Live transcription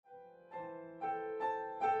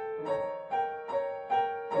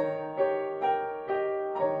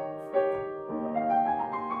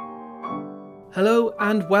Hello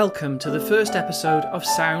and welcome to the first episode of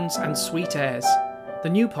Sounds and Sweet Airs, the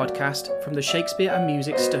new podcast from the Shakespeare and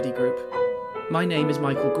Music Study Group. My name is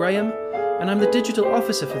Michael Graham, and I'm the digital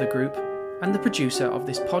officer for the group and the producer of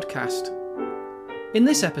this podcast. In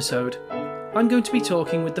this episode, I'm going to be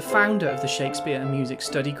talking with the founder of the Shakespeare and Music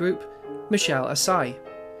Study Group, Michelle Asai.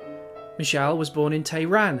 Michelle was born in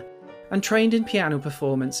Tehran and trained in piano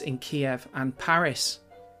performance in Kiev and Paris.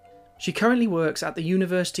 She currently works at the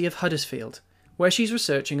University of Huddersfield, where she's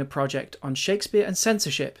researching a project on Shakespeare and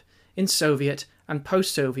censorship in Soviet and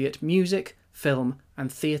post-Soviet music, film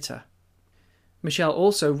and theatre. Michelle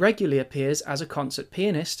also regularly appears as a concert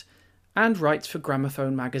pianist and writes for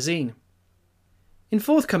Gramophone magazine. In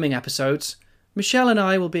forthcoming episodes, Michelle and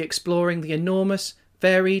I will be exploring the enormous,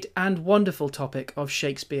 varied and wonderful topic of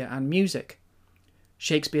Shakespeare and music.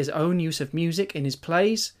 Shakespeare's own use of music in his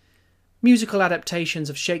plays, musical adaptations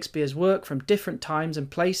of Shakespeare's work from different times and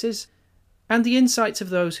places, and the insights of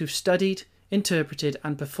those who've studied, interpreted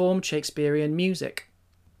and performed Shakespearean music.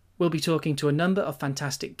 We'll be talking to a number of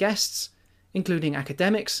fantastic guests, including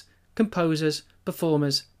academics, composers,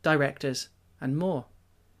 performers, directors and more.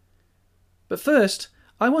 But first,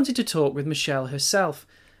 I wanted to talk with Michelle herself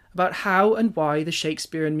about how and why the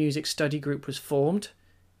Shakespeare and Music Study Group was formed,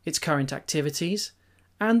 its current activities,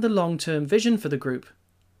 and the long-term vision for the group.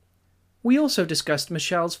 We also discussed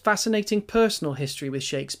Michelle's fascinating personal history with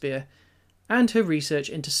Shakespeare and her research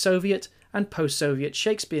into Soviet and post-Soviet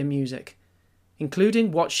Shakespeare music,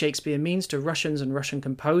 including what Shakespeare means to Russians and Russian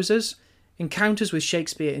composers, encounters with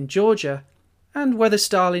Shakespeare in Georgia, and whether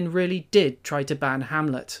Stalin really did try to ban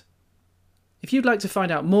Hamlet. If you'd like to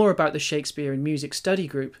find out more about the Shakespeare and Music Study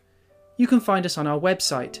Group, you can find us on our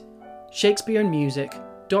website,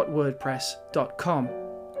 shakespeareandmusic.wordpress.com,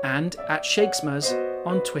 and at Shakesmas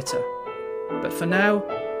on Twitter. But for now,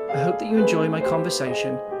 I hope that you enjoy my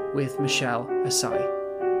conversation with Michelle Asai.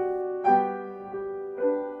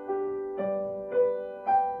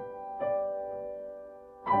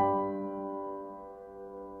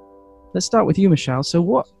 Let's start with you, Michelle. So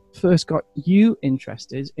what first got you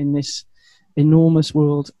interested in this enormous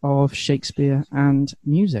world of Shakespeare and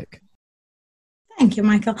music? Thank you,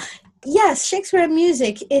 Michael. Yes, Shakespeare and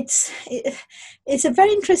music, it's a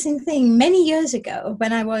very interesting thing. Many years ago,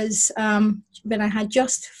 when I had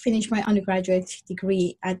just finished my undergraduate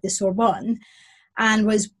degree at the Sorbonne and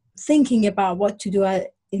was thinking about what to do at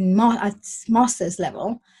master's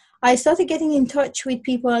level, I started getting in touch with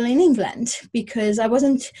people in England because I was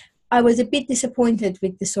a bit disappointed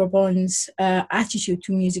with the Sorbonne's attitude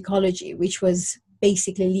to musicology, which was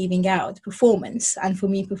basically leaving out performance. And for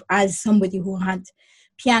me, as somebody who had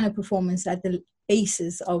piano performance at the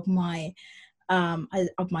basis of my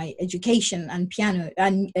education and piano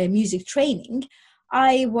and music training,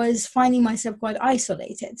 I was finding myself quite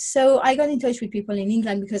isolated. So I got in touch with people in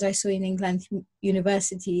England because I saw in England at the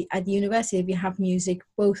university we have music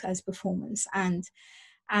both as performance and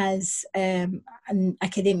as an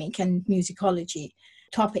academic and musicology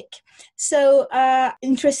topic. So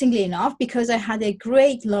interestingly enough, because I had a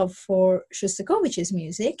great love for Shostakovich's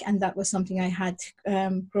music, and that was something I had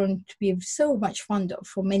grown to be so much fond of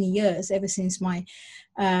for many years, ever since my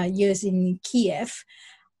years in Kiev,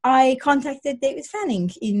 I contacted David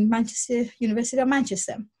Fanning in University of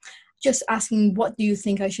Manchester, just asking, what do you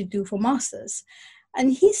think I should do for masters?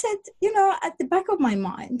 And he said, at the back of my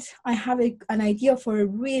mind, I have an idea for a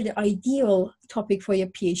really ideal topic for your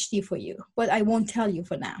PhD for you, but I won't tell you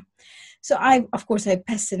for now. So I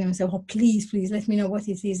pestered him and said, oh, please, let me know what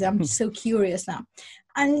it is. I'm so curious now.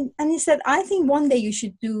 And he said, I think one day you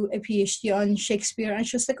should do a PhD on Shakespeare and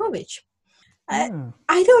Shostakovich. I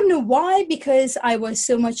don't know why, because I was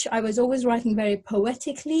always writing very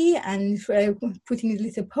poetically and putting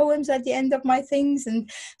little poems at the end of my things. And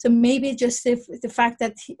so maybe just the fact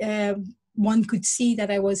that one could see that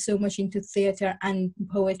I was so much into theatre and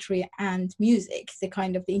poetry and music, the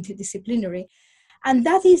kind of the interdisciplinary. And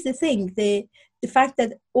that is the thing, the fact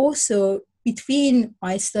that also between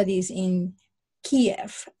my studies in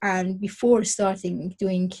Kiev and before starting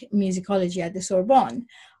doing musicology at the Sorbonne,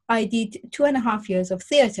 I did 2.5 years of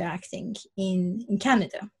theatre acting in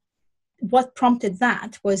Canada. What prompted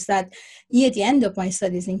that was that near the end of my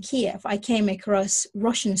studies in Kiev, I came across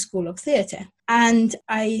Russian School of Theatre. And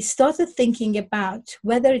I started thinking about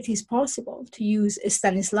whether it is possible to use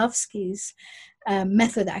Stanislavski's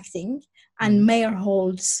method acting and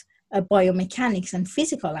Meyerhold's biomechanics and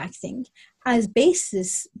physical acting as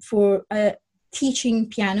basis for teaching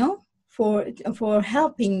piano, for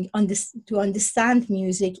helping to understand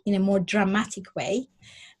music in a more dramatic way,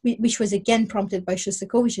 which was again prompted by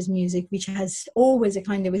Shostakovich's music, which has always a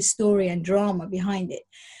kind of a story and drama behind it.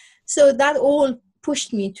 So that all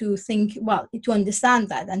pushed me to think, well, to understand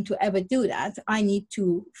that and to ever do that, I need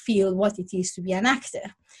to feel what it is to be an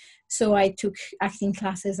actor. So I took acting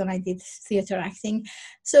classes and I did theater acting.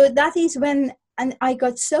 So that is when, and I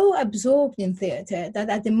got so absorbed in theater that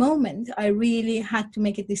at the moment I really had to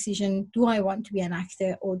make a decision, do I want to be an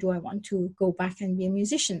actor or do I want to go back and be a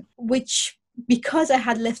musician? Which, because I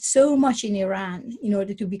had left so much in Iran in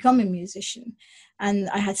order to become a musician and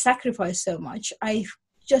I had sacrificed so much, I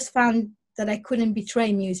just found that I couldn't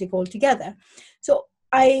betray music altogether. So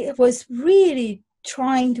I was really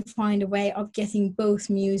trying to find a way of getting both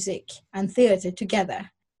music and theater together.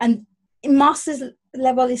 And in master's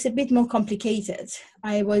level, it's a bit more complicated.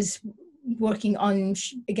 I was working on,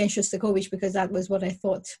 again, Shostakovich, because that was what I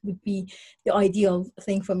thought would be the ideal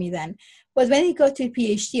thing for me then. But when it got to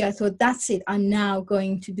PhD, I thought, that's it. I'm now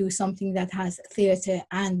going to do something that has theater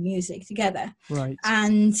and music together. Right.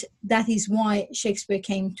 And that is why Shakespeare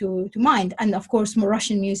came to mind. And of course, more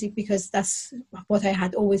Russian music, because that's what I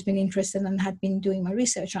had always been interested in and had been doing my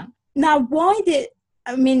research on. Now,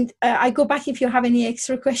 I go back if you have any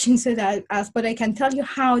extra questions that I ask, but I can tell you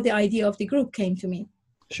how the idea of the group came to me.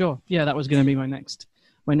 Sure. Yeah, that was going to be my next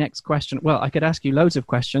question. Well, I could ask you loads of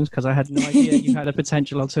questions because I had no idea you had a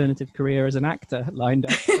potential alternative career as an actor lined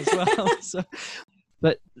up as well.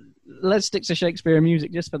 But let's stick to Shakespeare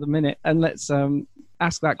music just for the minute, and let's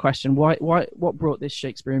ask that question. What brought this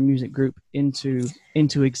Shakespeare music group into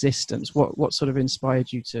existence? What sort of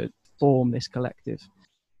inspired you to form this collective?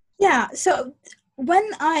 Yeah, so when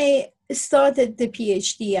I started the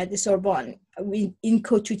PhD at the Sorbonne in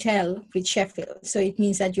co-tutelle with Sheffield, so it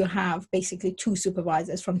means that you have basically two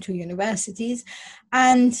supervisors from two universities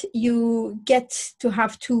and you get to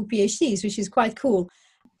have two PhDs, which is quite cool.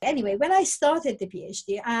 Anyway, when I started the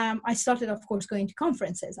PhD, I started, of course, going to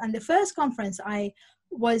conferences. And the first conference I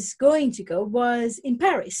was going to go was in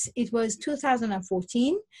Paris. It was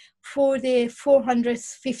 2014 for the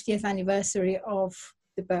 450th anniversary of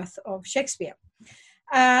the birth of Shakespeare.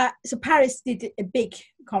 So Paris did a big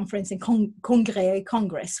conference and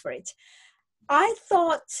congress for it. I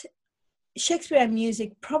thought Shakespeare and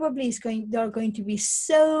music probably there are going to be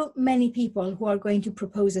so many people who are going to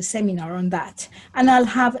propose a seminar on that, and I'll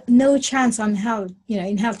have no chance in hell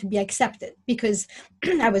to be accepted, because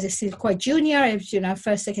I was still quite junior,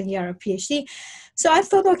 first, second year of PhD. So I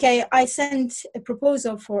thought, okay, I sent a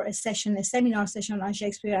proposal for a seminar session on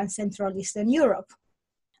Shakespeare and Central Eastern Europe.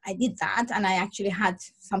 I did that, and I actually had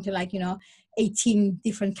something like 18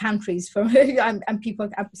 different countries from and people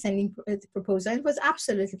sending the proposal. It was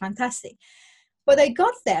absolutely fantastic. But I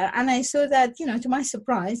got there and I saw that, to my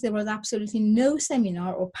surprise, there was absolutely no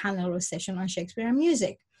seminar or panel or session on Shakespeare and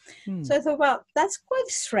music. So I thought, well, that's quite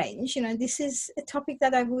strange. This is a topic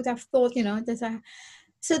that I would have thought,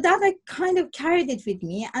 so that I kind of carried it with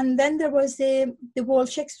me. And then there was the World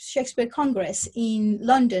Shakespeare Congress in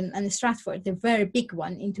London and Stratford, the very big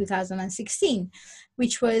one in 2016,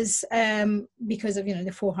 which was because of,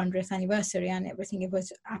 the 400th anniversary and everything. It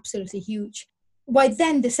was absolutely huge. By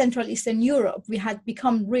then, the Central Eastern Europe, we had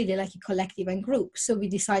become really like a collective and group. So we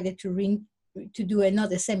decided to do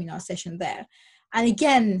another seminar session there. And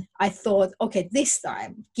again, I thought, okay, this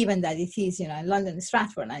time, given that it is, London,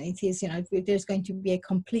 Stratford, and it is, there's going to be a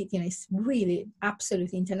complete, it's really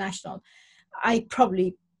absolutely international. I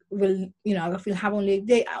probably will, will have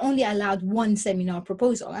they only allowed one seminar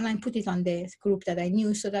proposal, and I put it on the group that I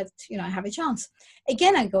knew so that, I have a chance.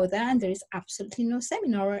 Again, I go there and there is absolutely no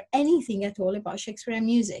seminar or anything at all about Shakespeare and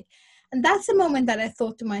music. And that's the moment that I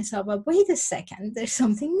thought to myself, well, wait a second, there's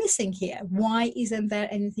something missing here. Why isn't there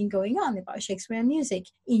anything going on about Shakespeare and music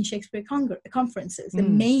in Shakespeare conferences? The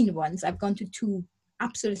main ones, I've gone to two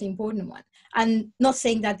absolutely important ones. And not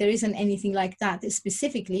saying that there isn't anything like that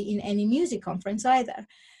specifically in any music conference either.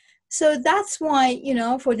 So that's why,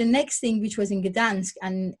 for the next thing, which was in Gdansk,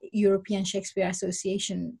 an European Shakespeare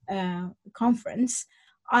Association conference,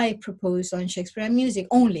 I proposed on Shakespeare and music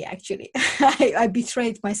only, actually. I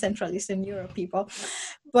betrayed my Central Eastern Europe people.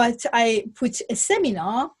 But I put a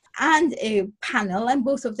seminar and a panel, and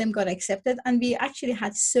both of them got accepted. And we actually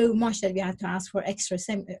had so much that we had to ask for extra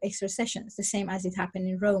sessions, the same as it happened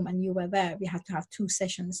in Rome, and you were there. We had to have 2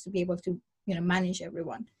 sessions to be able to manage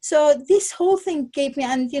everyone. So this whole thing gave me,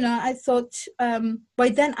 and I thought by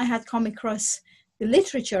then I had come across the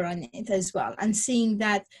literature on it as well, and seeing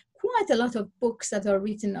that quite a lot of books that are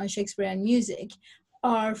written on Shakespeare and music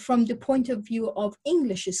are from the point of view of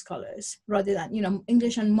English scholars rather than,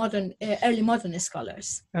 English and early modern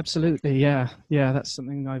scholars. Absolutely, yeah. Yeah, that's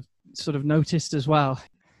something I've sort of noticed as well.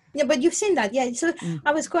 Yeah, but you've seen that, yeah. So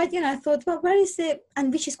I was quite, I thought, well, where is the,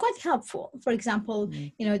 and which is quite helpful. For example,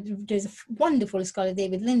 there's a wonderful scholar,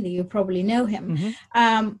 David Lindley, you probably know him.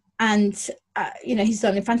 And, he's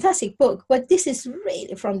done a fantastic book, but this is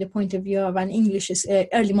really from the point of view of an English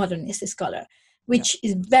early modernist scholar, which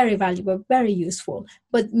is very valuable, very useful.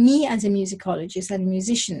 But me as a musicologist and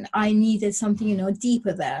musician, I needed something,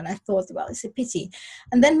 deeper there. And I thought, well, it's a pity.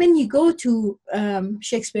 And then when you go to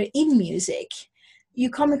Shakespeare in music, you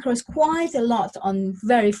come across quite a lot on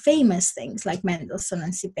very famous things like Mendelssohn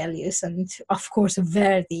and Sibelius and, of course,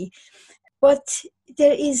 Verdi. But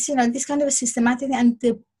there is, this kind of a systematic and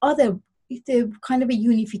the kind of a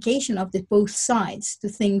unification of the both sides to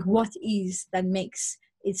think what is that makes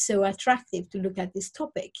it so attractive to look at this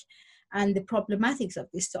topic and the problematics of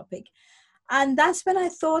this topic. And that's when I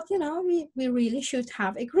thought, we really should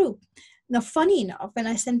have a group. Now, funny enough, when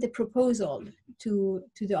I sent the proposal to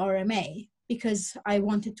the RMA, because I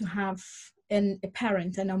wanted to have a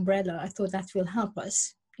parent, an umbrella, I thought that will help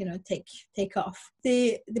us, take off.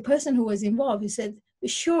 The person who was involved, he said,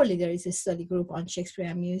 surely there is a study group on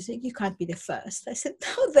Shakespearean music. You can't be the first. I said,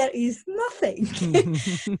 no, there is nothing.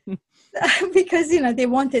 Because, they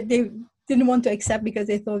didn't want to accept because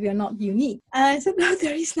they thought we are not unique. And I said, no,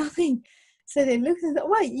 there is nothing. So they looked and said,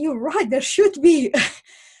 well, you're right, there should be.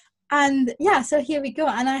 And yeah, so here we go.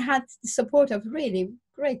 And I had the support of really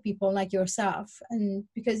great people like yourself. And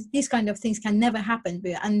because these kind of things can never happen.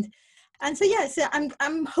 And so, yeah, so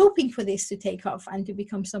I'm hoping for this to take off and to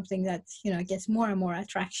become something that, gets more and more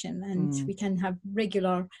attraction, and we can have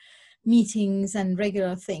regular meetings and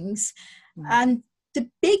regular things. And the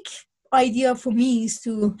big idea for me is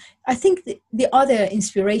I think the other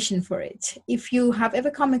inspiration for it, if you have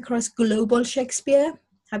ever come across Global Shakespeare,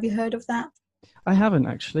 have you heard of that? I haven't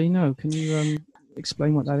actually, no. Can you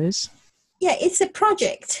explain what that is? Yeah, it's a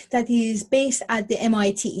project that is based at the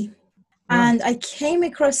MIT. And I came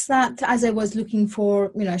across that as I was looking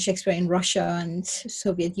for, Shakespeare in Russia and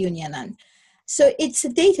Soviet Union. And so it's a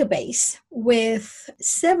database with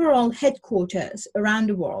several headquarters around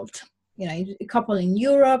the world, a couple in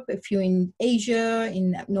Europe, a few in Asia,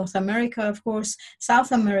 in North America, of course,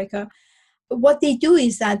 South America. What they do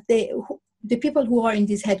is that the people who are in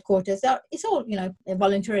these headquarters, it's all,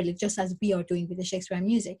 voluntarily, just as we are doing with the Shakespearean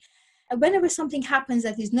music. Whenever something happens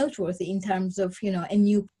that is noteworthy in terms of, a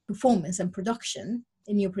new performance and production,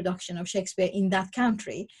 a new production of Shakespeare in that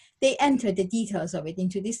country, they enter the details of it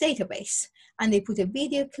into this database. And they put a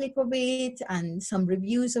video clip of it and some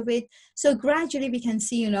reviews of it. So gradually we can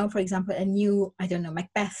see, for example, a new,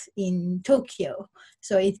 Macbeth in Tokyo.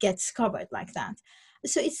 So it gets covered like that.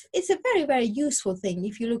 So it's a very, very useful thing.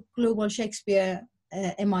 If you look Global Shakespeare,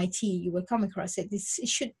 MIT, you will come across it.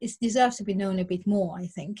 It deserves to be known a bit more, I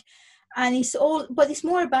think. And but it's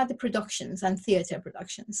more about the productions and theater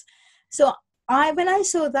productions. So when I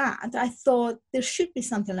saw that, I thought there should be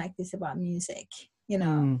something like this about music,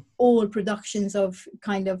 all productions of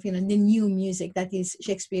kind of, the new music that is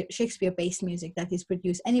Shakespeare-based music that is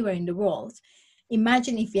produced anywhere in the world.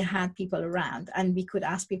 Imagine if you had people around and we could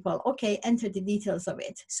ask people, okay, enter the details of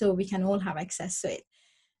it so we can all have access to it.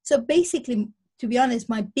 So basically, to be honest,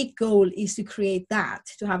 my big goal is to create that,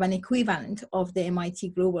 to have an equivalent of the MIT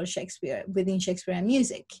Global Shakespeare within Shakespearean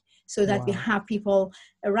music, so that we have people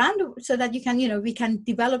around, so that you can, we can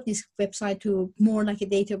develop this website to more like a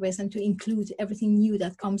database and to include everything new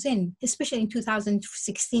that comes in. Especially in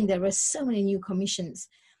 2016, there were so many new commissions,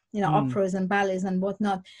 operas and ballets and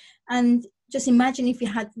whatnot. And just imagine if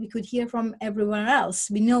we could hear from everywhere else.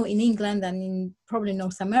 We know in England and in probably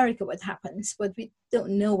North America what happens, but we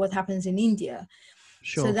don't know what happens in India.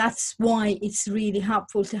 Sure. So that's why it's really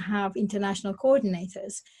helpful to have international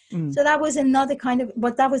coordinators. So that was another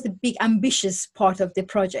but that was the big ambitious part of the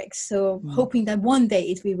project. So hoping that one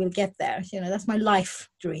day we will get there. That's my life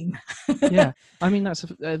dream. Yeah, I mean, that's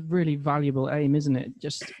a really valuable aim, isn't it?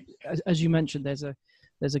 Just as you mentioned, there's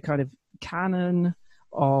a kind of canon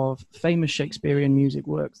of famous Shakespearean music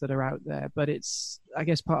works that are out there, but I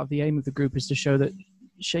guess part of the aim of the group is to show that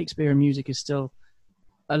Shakespeare and music is still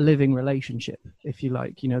a living relationship, if you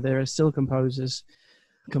like. There are still composers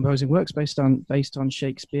composing works based on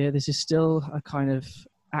Shakespeare. This is still a kind of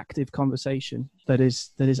active conversation that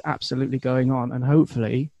is absolutely going on, and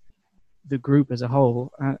hopefully the group as a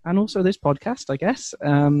whole, and also this podcast, I guess,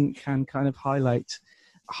 can kind of highlight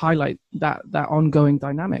that ongoing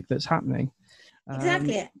dynamic that's happening.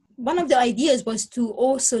 Exactly. One of the ideas was to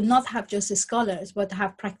also not have just the scholars, but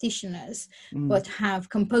have practitioners, but have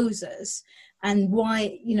composers. And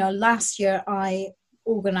why, last year I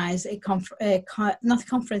organized a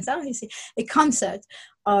concert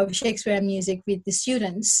of Shakespeare and music with the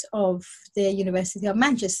students of the University of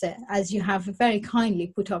Manchester, as you have very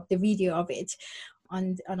kindly put up the video of it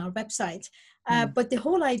on our website. But the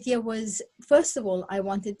whole idea was, first of all, I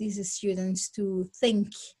wanted these students to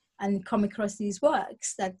think and come across these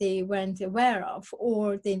works that they weren't aware of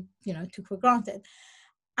or they, took for granted.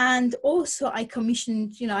 And also I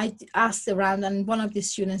commissioned, I asked around, and one of the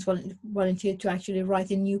students volunteered to actually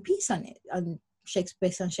write a new piece on it, on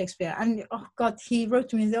Shakespeare. And oh God, he wrote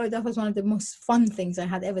to me, that was one of the most fun things I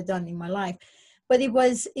had ever done in my life. But it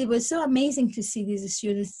was so amazing to see these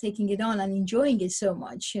students taking it on and enjoying it so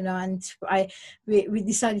much, and we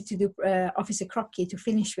decided to do Officer Crocky to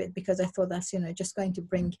finish with, because I thought that's, just going to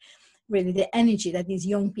bring really the energy that these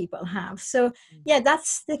young people have. So yeah,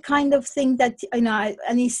 that's the kind of thing that,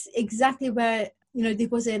 and it's exactly where, there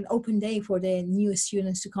was an open day for the new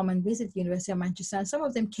students to come and visit the University of Manchester. And some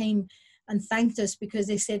of them came and thanked us because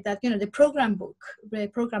they said that, the program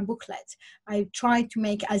booklet, I tried to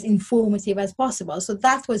make as informative as possible. So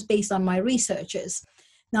that was based on my researches.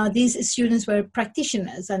 Now, these students were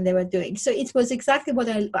practitioners and they were doing, so it was exactly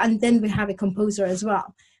and then we have a composer as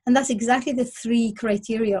well. And that's exactly the 3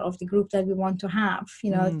 criteria of the group that we want to have,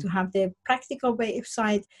 to have the practical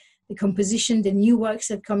side, the composition, the new works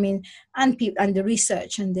that come in, and the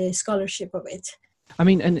research and the scholarship of it. I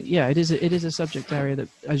mean, and yeah, it is a subject area that,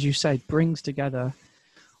 as you said, brings together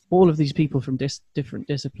all of these people from different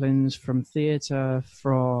disciplines, from theatre,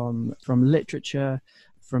 from literature,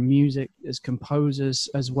 from music, as composers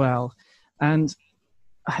as well. And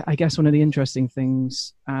I guess one of the interesting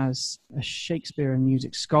things as a Shakespeare and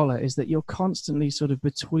music scholar is that you're constantly sort of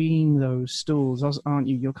between those stools, aren't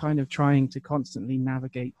you? You're kind of trying to constantly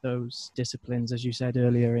navigate those disciplines, as you said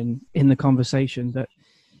earlier in the conversation, that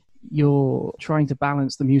you're trying to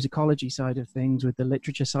balance the musicology side of things with the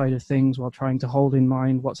literature side of things while trying to hold in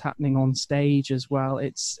mind what's happening on stage as well.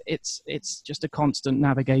 It's just a constant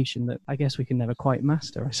navigation that I guess we can never quite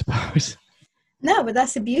master, I suppose. No, but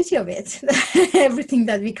that's the beauty of it. Everything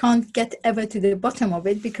that we can't get ever to the bottom of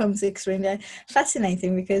it becomes extremely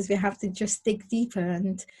fascinating, because we have to just dig deeper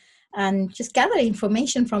and just gather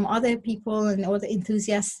information from other people and other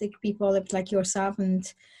enthusiastic people like yourself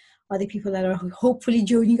and other people that are hopefully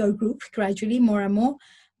joining our group gradually more and more.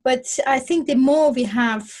 But I think the more we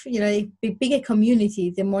have, a bigger community,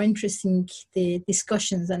 the more interesting the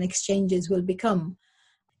discussions and exchanges will become.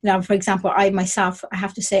 Now, for example, I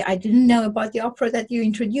have to say, I didn't know about the opera that you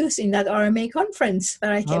introduced in that RMA conference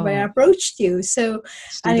where I approached you. So,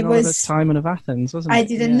 Stephen and it was Timon of Athens, wasn't it? I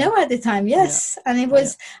didn't know at the time. Yes, yeah. And it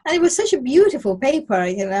was such a beautiful paper.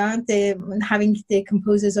 Having the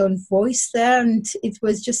composer's own voice there, and it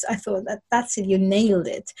was just, I thought that's it. You nailed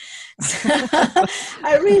it. So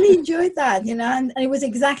I really enjoyed that. And it was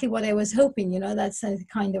exactly what I was hoping. That's a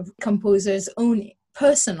kind of composer's own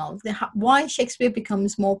personal, why Shakespeare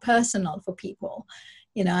becomes more personal for people,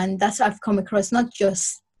 and that's I've come across, not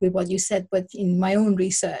just with what you said, but in my own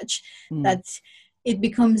research, that it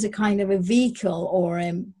becomes a kind of a vehicle or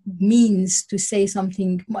a means to say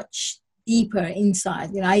something much deeper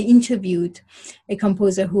inside. I interviewed a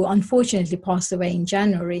composer who unfortunately passed away in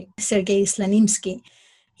January, Sergei Slonimsky.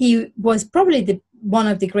 He was probably one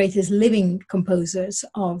of the greatest living composers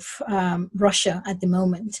of Russia at the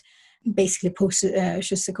moment, basically post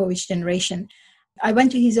Shostakovich generation. I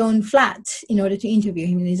went to his own flat in order to interview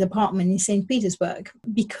him in his apartment in St. Petersburg,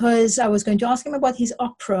 because I was going to ask him about his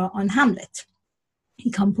opera on Hamlet. He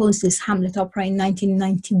composed this Hamlet opera in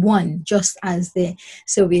 1991, just as the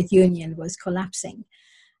Soviet Union was collapsing.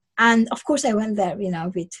 And of course I went there,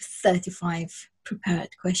 with 35 prepared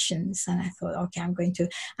questions. And I thought, okay, and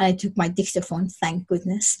I took my dictaphone, thank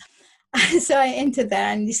goodness. So I entered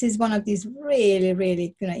there, and this is one of these really,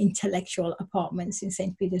 really, intellectual apartments in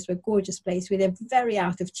St. Petersburg, gorgeous place with a very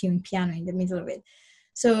out-of-tune piano in the middle of it.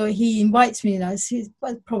 So he invites me, he's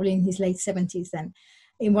probably in his late 70s then,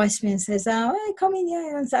 he invites me and says, come in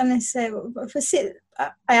here. And I say,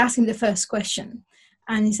 I asked him the first question,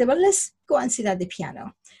 and he said, well, let's go and sit at the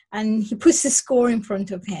piano. And he puts the score in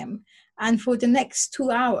front of him. And for the next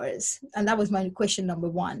 2 hours, and that was my question number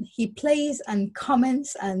 1, he plays and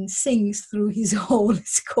comments and sings through his whole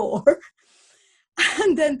score.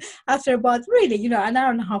 And then after about really, an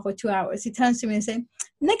hour and a half or 2 hours, he turns to me and says,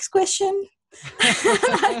 next question.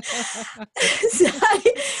 So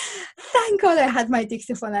thank God I had my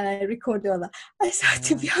dictaphone and I recorded all that. I said,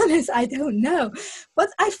 to be honest, I don't know. But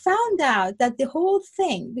I found out that the whole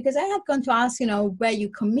thing, because I had gone to ask, where you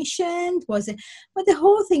commissioned, but the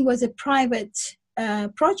whole thing was a private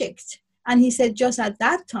project. And he said just at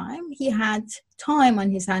that time, he had time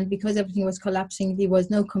on his hand because everything was collapsing. There was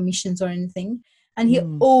no commissions or anything. And he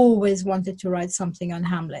always wanted to write something on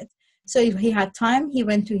Hamlet. So if he had time, he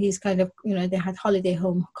went to his kind of, they had holiday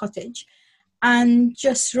home cottage and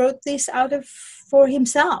just wrote this for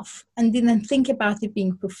himself and didn't think about it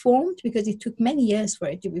being performed, because it took many years for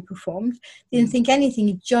it to be performed. Didn't think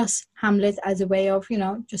anything, just Hamlet as a way of,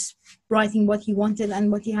 just writing what he wanted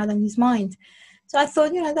and what he had on his mind. So I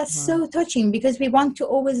thought, that's so touching, because we want to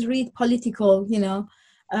always read political,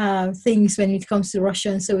 things when it comes to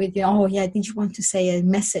Russia. And so did you want to say a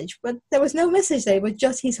message? But there was no message there. It was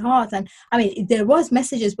just his heart. And I mean, there was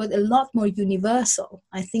messages, but a lot more universal,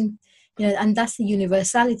 I think. And that's the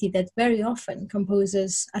universality that very often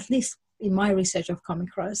composers, at least in my research, have come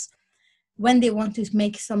across. When they want to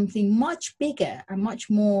make something much bigger and much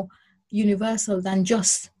more universal than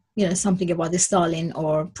just, something about the Stalin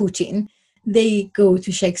or Putin, they go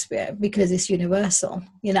to Shakespeare because it's universal,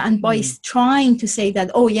 and by trying to say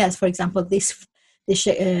that, for example,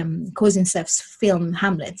 Kozintsev's film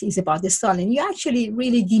Hamlet is about the Stalin, you're actually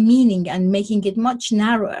really demeaning and making it much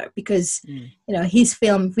narrower, because his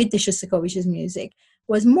film with the Shostakovich's music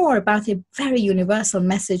was more about a very universal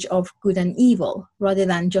message of good and evil rather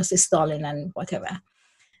than just a Stalin and whatever.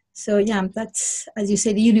 So that's, as you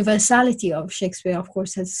say, the universality of Shakespeare, of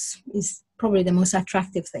course, is probably the most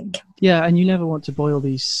attractive thing. Yeah, and you never want to boil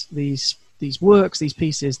these works, these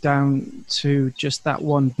pieces, down to just that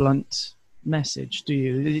one blunt message, do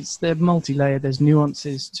you? They're multi-layered. There's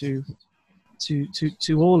nuances to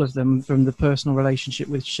all of them, from the personal relationship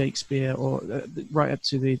with Shakespeare or right up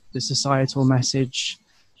to the societal message,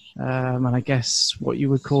 and I guess what you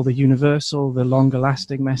would call the universal, the longer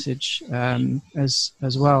lasting message,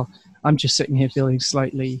 as well. I'm just sitting here feeling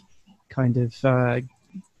slightly kind of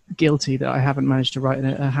guilty that I haven't managed to write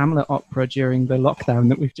a Hamlet opera during the lockdown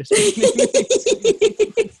that we've just been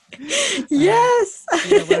Yes.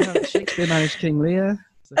 Shakespeare managed King Lear.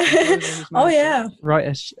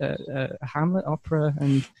 Write a Hamlet opera,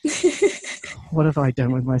 and what have I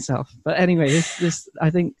done with myself? But anyway, this I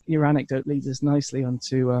think your anecdote leads us nicely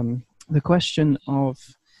onto the question of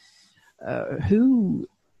who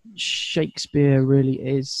Shakespeare really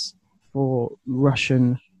is for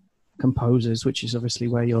Russian composers, which is obviously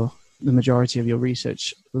where the majority of your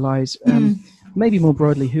research lies. Maybe more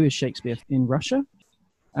broadly, who is Shakespeare in Russia,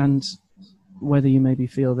 and whether you maybe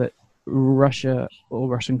feel that Russia or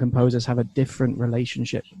Russian composers have a different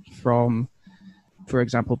relationship from, for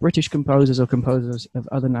example, British composers or composers of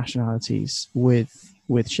other nationalities with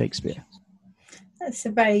Shakespeare. That's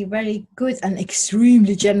a very, very good and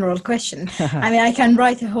extremely general question. I mean, I can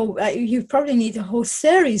write you probably need a whole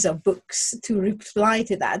series of books to reply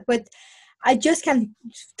to that, but I just can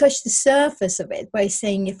touch the surface of it by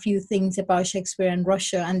saying a few things about Shakespeare and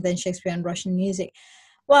Russia, and then Shakespeare and Russian music.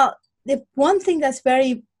 Well, the one thing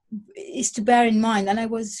is to bear in mind, and I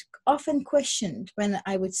was often questioned when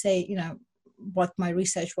I would say, what my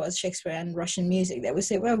research was, Shakespeare and Russian music. They would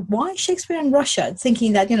say, well, why Shakespeare and Russia?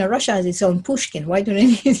 Thinking that, Russia has its own Pushkin. Why don't they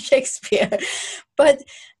need Shakespeare? But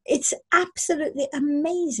it's absolutely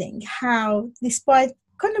amazing how, despite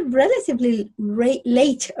kind of relatively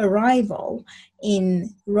late arrival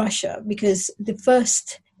in Russia, because the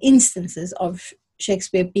first instances of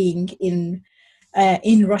Shakespeare being in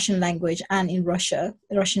Russian language and in Russia,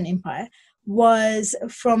 the Russian Empire, was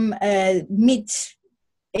from mid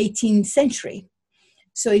 18th century.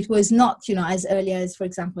 So it was not, as early as, for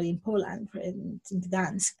example, in Poland, in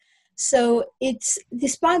Gdansk. So it's,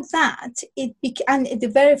 despite that, and the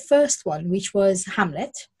very first one, which was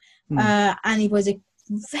Hamlet, and it was a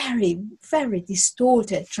very, very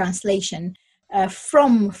distorted translation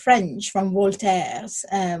from French, from Voltaire's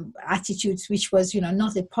attitudes, which was,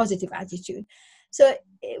 not a positive attitude. So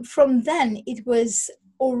from then, it was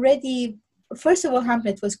already, first of all,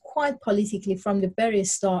 Hamlet was quite politically from the very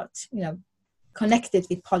start, connected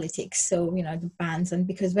with politics. So, the bands, and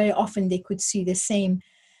because very often they could see the same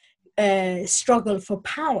struggle for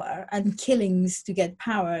power and killings to get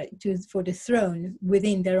power for the throne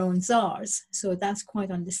within their own czars. So that's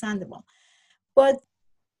quite understandable. But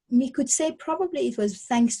we could say probably it was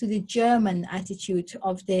thanks to the German attitude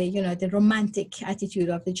of the romantic attitude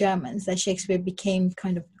of the Germans that Shakespeare became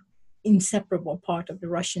kind of inseparable part of the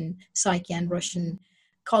Russian psyche and Russian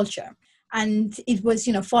culture. And it was,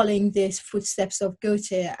 following the footsteps of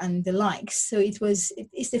Goethe and the likes. So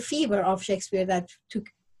it's the fever of Shakespeare that took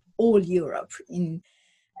all Europe in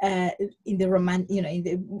the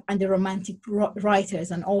romantic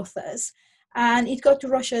writers and authors. And it got to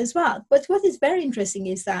Russia as well. But what is very interesting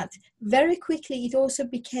is that very quickly it also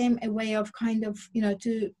became a way of kind of,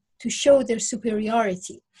 to to show their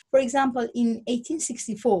superiority. For example, in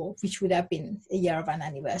 1864, which would have been a year of an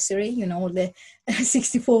anniversary, all the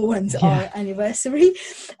 64 ones are anniversary,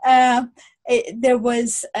 there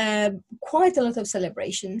was quite a lot of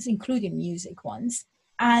celebrations, including music ones.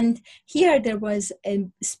 And here there was a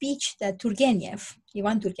speech that Turgenev,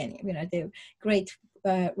 Ivan Turgenev, the great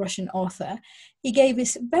Russian author, he gave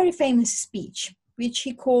this very famous speech, which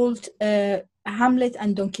he called Hamlet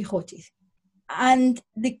and Don Quixote. And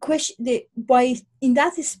in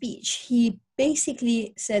that speech, he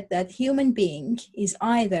basically said that human being is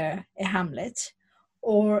either a Hamlet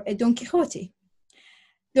or a Don Quixote.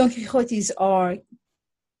 Don Quixotes are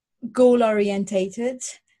goal-orientated.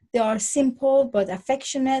 They are simple but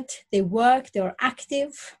affectionate. They work. They are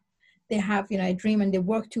active. They have, a dream and they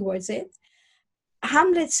work towards it.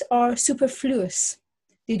 Hamlets are superfluous.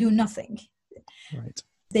 They do nothing. Right.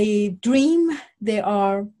 They dream. They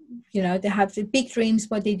are, they have the big dreams,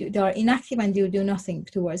 but they are inactive and they do nothing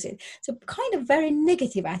towards it. So kind of very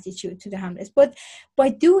negative attitude to the Hamlets. But by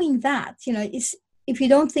doing that, if you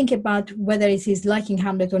don't think about whether it is liking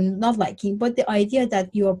Hamlet or not liking, but the idea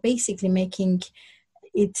that you are basically making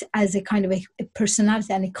it as a kind of a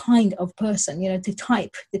personality and a kind of person,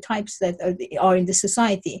 the types that are in the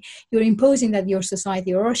society. You're imposing that your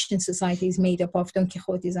society, or Russian society, is made up of Don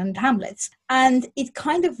Quixotes and Hamlets. And it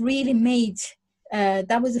kind of really made,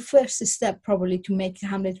 that was the first step probably to make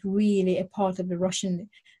Hamlet really a part of the Russian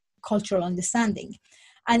cultural understanding.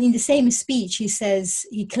 And in the same speech,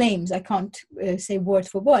 he claims, I can't say word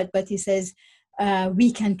for word, but he says,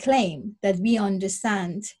 we can claim that we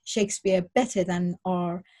understand Shakespeare better than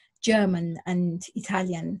our German and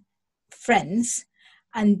Italian friends.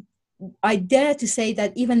 And I dare to say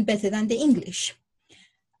that even better than the English.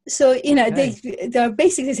 So, they're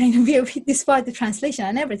basically saying, despite the translation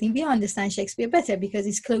and everything, we understand Shakespeare better because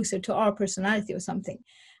it's closer to our personality or something.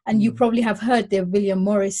 And you probably have heard the William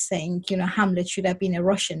Morris saying, Hamlet should have been a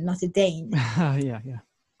Russian, not a Dane. Yeah.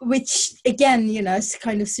 Which, again,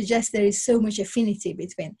 kind of suggests there is so much affinity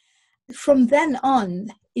between. From then on,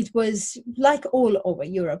 it was like all over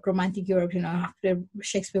Europe, Romantic Europe, after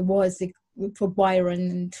Shakespeare was for Byron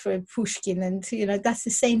and for Pushkin. And, that's the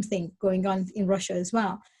same thing going on in Russia as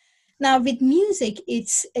well. Now, with music,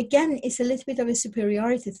 it's a little bit of a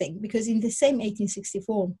superiority thing, because in the same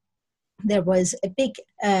 1864, there was a big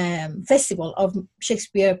festival of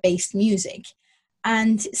Shakespeare-based music.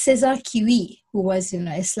 And César Cuy, who was, a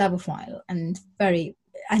Slavophile and very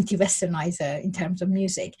anti-Westernizer in terms of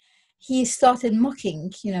music, he started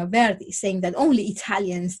mocking, Verdi, saying that only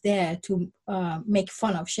Italians dare to make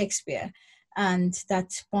fun of Shakespeare. And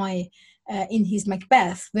that in his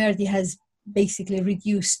Macbeth, Verdi has basically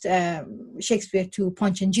reduced Shakespeare to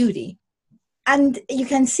Punch and Judy. And you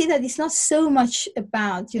can see that it's not so much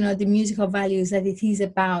about, the musical values, that it is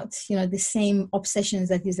about, the same obsessions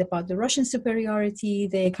that is about the Russian superiority.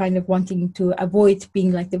 They're kind of wanting to avoid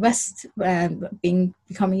being like the West, becoming,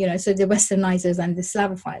 so the Westernizers and the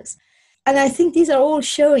Slavophiles. And I think these are all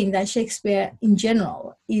showing that Shakespeare in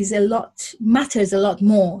general matters a lot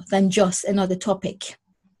more than just another topic,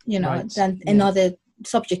 than another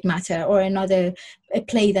subject matter or a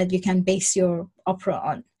play that you can base your opera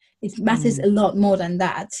on. It matters a lot more than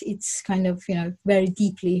that. It's kind of, very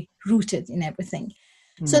deeply rooted in everything.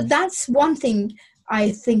 So that's one thing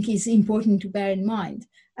I think is important to bear in mind.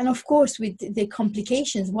 And of course, with the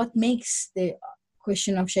complications, what makes the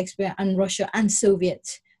question of Shakespeare and Russia and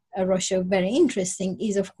Soviet Russia very interesting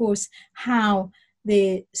is, of course, how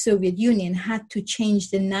the Soviet Union had to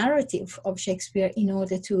change the narrative of Shakespeare in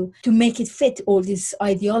order to make it fit all this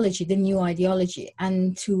ideology, the new ideology,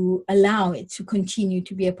 and to allow it to continue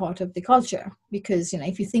to be a part of the culture. Because,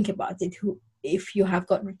 if you think about it, if you have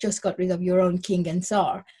just got rid of your own king and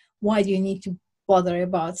tsar, why do you need to bother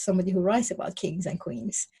about somebody who writes about kings and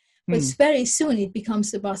queens? But very soon it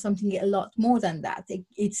becomes about something a lot more than that.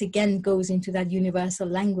 It again goes into that universal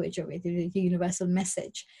language of it, the universal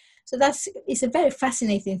message. So it's a very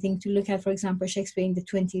fascinating thing to look at, for example, Shakespeare in the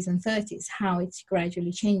 20s and 30s, how it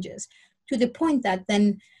gradually changes, to the point that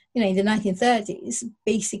then, in the 1930s,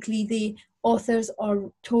 basically the authors are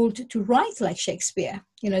told to write like Shakespeare.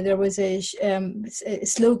 There was a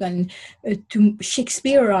slogan to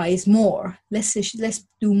Shakespeareize more, let's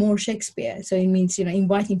do more Shakespeare. So it means,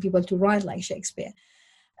 inviting people to write like Shakespeare.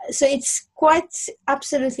 So it's quite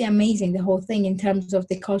absolutely amazing, the whole thing, in terms of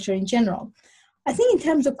the culture in general. I think in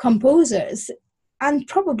terms of composers, and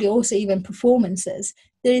probably also even performances,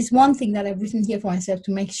 there is one thing that I've written here for myself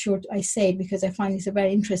to make sure I say, because I find it's a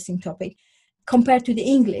very interesting topic, compared to the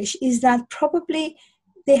English, is that probably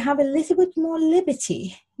they have a little bit more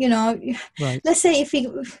liberty. Right. Let's say if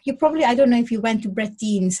you probably, I don't know if you went to Brett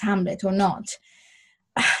Dean's Hamlet or not.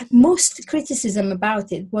 Most criticism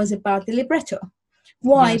about it was about the libretto.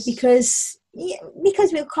 Why? Yes.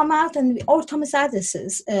 Because we'll come out and or Thomas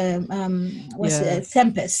Addis's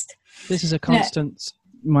Tempest. This is a constant.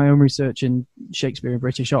 My own research in Shakespeare and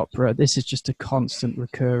British opera. This is just a constant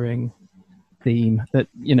recurring theme that,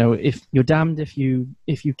 if you're damned if you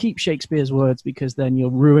keep Shakespeare's words, because then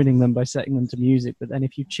you're ruining them by setting them to music. But then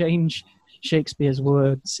if you change Shakespeare's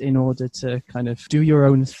words in order to kind of do your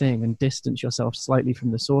own thing and distance yourself slightly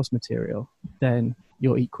from the source material, then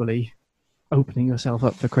you're equally opening yourself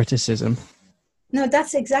up for criticism. No,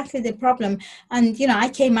 that's exactly the problem. And, I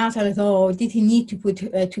came out and I thought, oh, did he need to put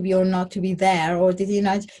to be or not to be there? Or did he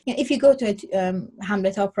not? If you go to a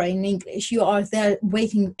Hamlet opera in English, you are there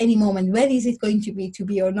waiting any moment. When is it going to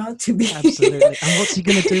be or not to be? Absolutely. And what's he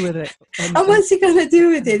going to do with it? And what's he going to do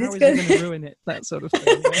with it? How is he going to ruin it? That sort of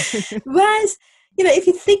thing. Yeah. Whereas, if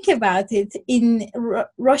you think about it, in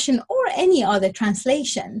Russian or any other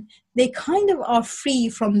translation, they kind of are free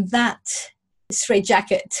from that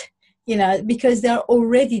straitjacket. Because they're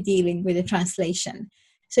already dealing with a translation.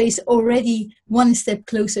 So it's already one step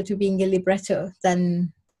closer to being a libretto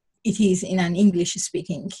than it is in an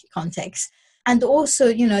English-speaking context. And also,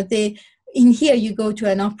 in here you go to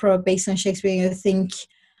an opera based on Shakespeare and you think,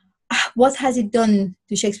 what has it done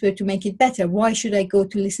to Shakespeare to make it better? Why should I go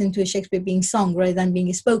to listen to a Shakespeare being sung rather than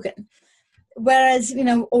being spoken? Whereas,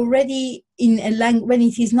 already in a when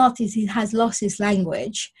it is not, it has lost its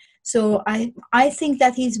language. So I think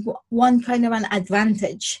that is one kind of an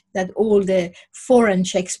advantage that all the foreign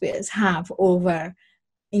Shakespeares have over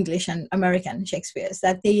English and American Shakespeares,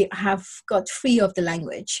 that they have got free of the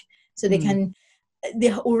language. So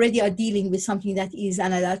they already are dealing with something that is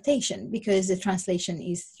an adaptation, because the translation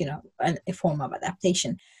is, a form of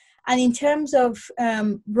adaptation. And in terms of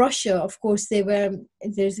Russia, of course,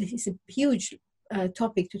 it's a huge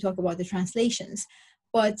topic to talk about the translations.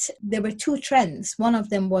 But there were two trends. One of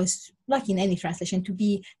them was, like in any translation, to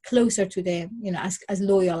be closer to the, as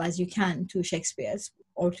loyal as you can to Shakespeare's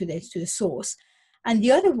or to the source. And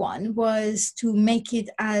the other one was to make it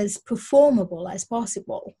as performable as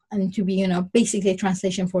possible and to be, basically a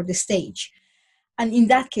translation for the stage. And in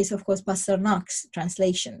that case, of course, Pasternak's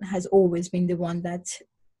translation has always been the one that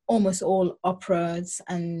almost all operas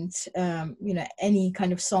and, any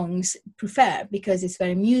kind of songs prefer, because it's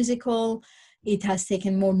very musical. It has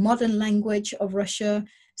taken more modern language of Russia,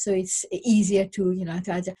 so it's easier to,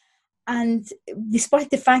 to add. And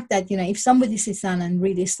despite the fact that, if somebody sits down and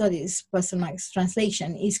really studies Pasternak's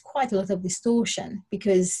translation, is quite a lot of distortion,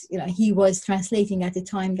 because, he was translating at a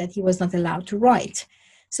time that he was not allowed to write.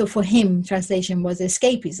 So for him, translation was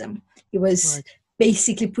escapism. He was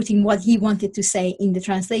basically putting what he wanted to say in the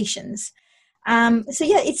translations.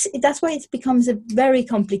 That's why it becomes a very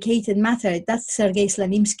complicated matter. That's Sergei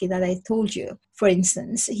Slonimsky that I told you, for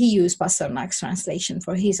instance. He used Pasternak's translation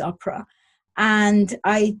for his opera. And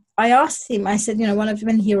I asked him, I said,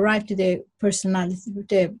 when he arrived to the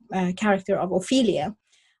character of Ophelia,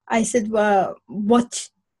 I said, well,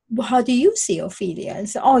 how do you see Ophelia? And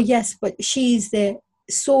said, oh, yes, but she's the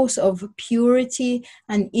source of purity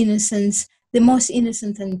and innocence. The most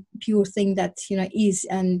innocent and pure thing that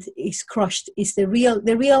is crushed is the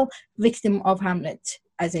real victim of Hamlet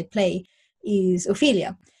as a play is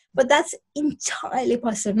Ophelia. But that's entirely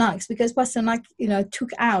Pasternak's, because Pasternak took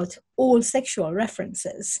out all sexual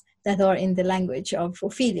references that are in the language of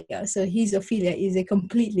Ophelia. So his Ophelia is a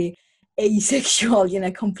completely asexual,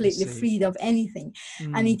 completely freed of anything.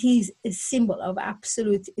 And it is a symbol of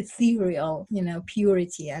absolute ethereal,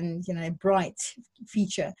 purity and, a bright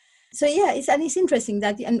feature. So it's interesting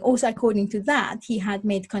that, and also according to that, he had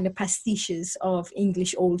made kind of pastiches of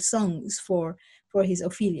English old songs for his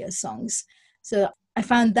Ophelia songs. So I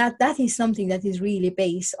found that is something that is really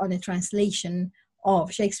based on a translation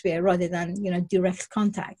of Shakespeare rather than, direct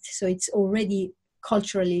contact. So it's already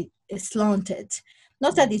culturally slanted.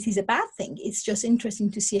 Not that it is a bad thing. It's just interesting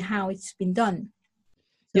to see how it's been done.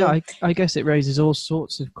 So, yeah, I guess it raises all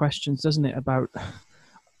sorts of questions, doesn't it, about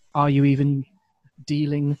are you even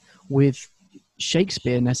dealing with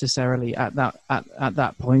Shakespeare necessarily at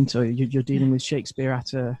that point, or you're dealing with Shakespeare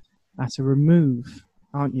at a remove,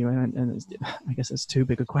 aren't you? And I guess that's too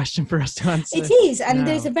big a question for us to answer. It is, and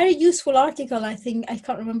there's a very useful article, I think, I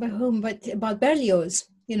can't remember whom, but about Berlioz.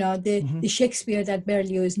 The Shakespeare that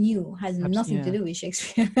Berlioz knew has nothing to do with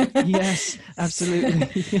Shakespeare. Yes,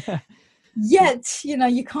 absolutely. Yeah. Yet,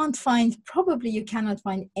 you cannot find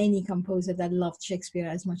any composer that loved Shakespeare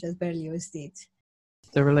as much as Berlioz did.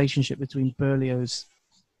 The relationship between Berlioz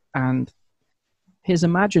and his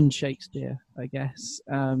imagined Shakespeare, I guess,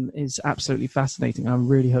 is absolutely fascinating. I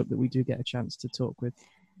really hope that we do get a chance to talk with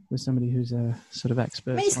somebody who's a sort of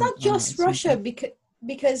expert. I mean, it's not just Russia,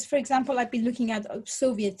 because, for example, I've been looking at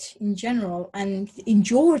Soviet in general, and in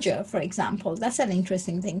Georgia, for example, that's an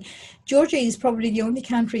interesting thing. Georgia is probably the only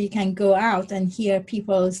country you can go out and hear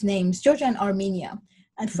people's names, Georgia and Armenia,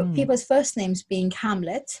 and for people's first names being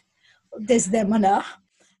Hamlet, Desdemona.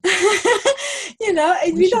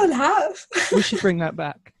 We don't have. We should bring that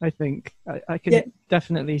back. I think I can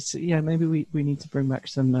definitely see. Yeah, maybe we need to bring back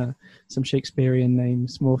some Shakespearean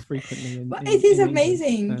names more frequently. It is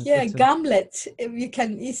amazing. Gamlet.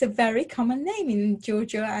 It's a very common name in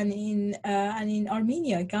Georgia and in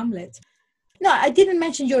Armenia. Gamlet. No, I didn't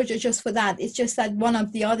mention Georgia just for that. It's just that one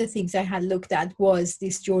of the other things I had looked at was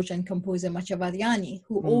this Georgian composer Machavariani,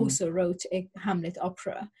 who also wrote a Hamlet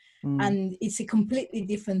opera. And it's a completely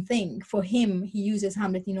different thing. For him, he uses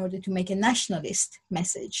Hamlet in order to make a nationalist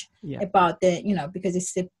message about because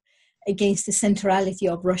it's against the centrality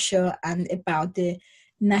of Russia and about the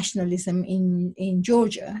nationalism in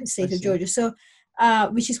Georgia, state of Georgia. So,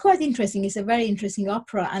 which is quite interesting. It's a very interesting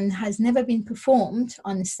opera and has never been performed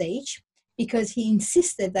on the stage because he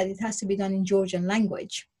insisted that it has to be done in Georgian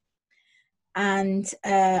language. And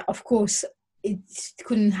of course, it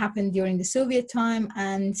couldn't happen during the Soviet time,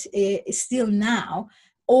 and still now,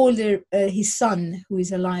 his son, who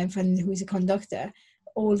is alive and who is a conductor,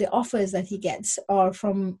 all the offers that he gets are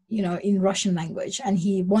from, in Russian language, and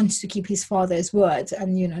he wants to keep his father's word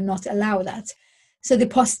and, not allow that. So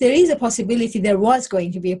there is a possibility, there was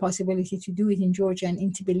going to be a possibility to do it in Georgia and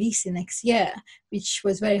in Tbilisi next year, which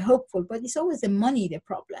was very hopeful, but it's always the money, the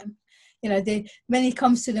problem. When it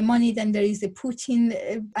comes to the money, then there is the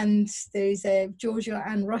Putin and there is a Georgia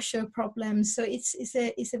and Russia problem. So it's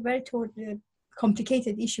a very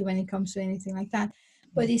complicated issue when it comes to anything like that.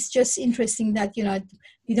 But it's just interesting that,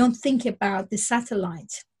 we don't think about the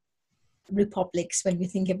satellite republics when we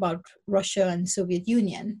think about Russia and Soviet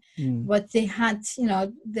Union. But they had,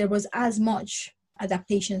 there was as much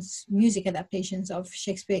music adaptations of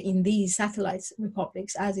Shakespeare in these satellite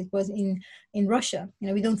republics as it was in Russia.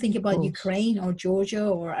 We don't think about Ukraine or Georgia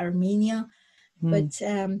or Armenia, but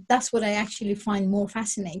that's what I actually find more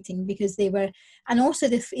fascinating, because they were, and also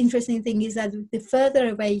the interesting thing is that the further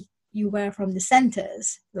away you were from the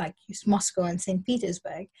centers, like Moscow and St.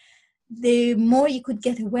 Petersburg, the more you could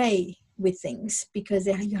get away with things, because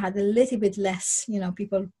you had a little bit less,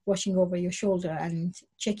 people watching over your shoulder and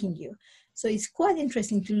checking you. So it's quite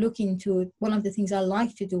interesting to look into. One of the things I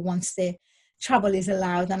like to do once the travel is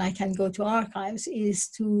allowed and I can go to archives is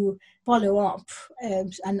to follow up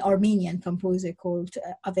an Armenian composer called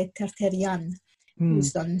Avet Terterian,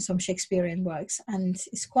 who's done some Shakespearean works. And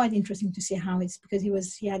it's quite interesting to see how it's, because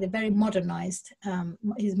he had a very modernized,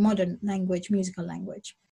 his modern language, musical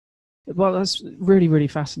language. Well, that's really, really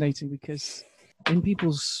fascinating, because in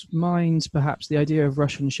people's minds, perhaps the idea of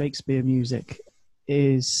Russian Shakespeare music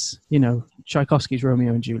is, Tchaikovsky's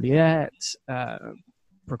Romeo and Juliet,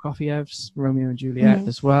 Prokofiev's Romeo and Juliet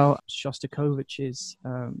as well, Shostakovich's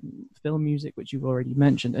film music, which you've already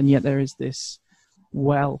mentioned. And yet there is this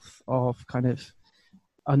wealth of kind of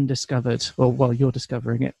undiscovered, well, you're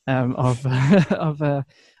discovering it, of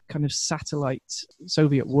kind of satellite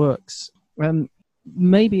Soviet works.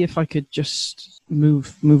 Maybe if I could just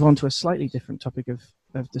move on to a slightly different topic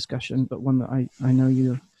of discussion, but one that I know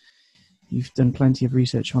you've done plenty of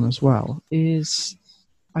research on as well, is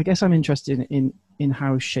I guess I'm interested in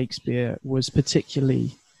how Shakespeare was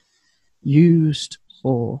particularly used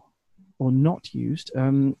or not used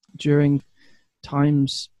during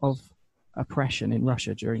times of oppression in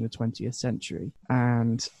Russia during the 20th century.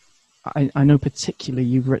 And I know particularly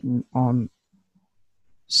you've written on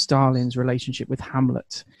Stalin's relationship with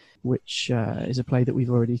Hamlet, which is a play that we've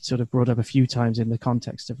already sort of brought up a few times in the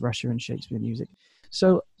context of Russia and Shakespeare music.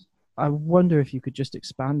 So I wonder if you could just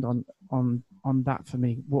expand on that for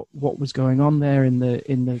me. What was going on there in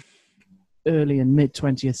the early and mid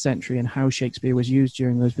 20th century, and how Shakespeare was used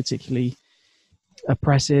during those particularly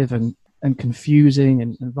oppressive and confusing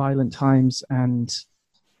and violent times, and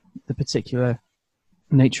the particular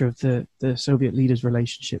nature of the Soviet leaders'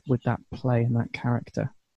 relationship with that play and that character.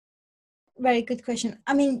 Very good question.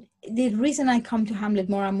 I mean, the reason I come to Hamlet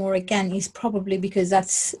more and more again is probably because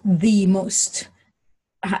that's the most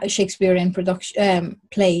Shakespearean production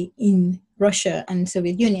play in Russia and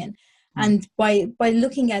Soviet Union. And by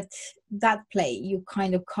looking at that play, you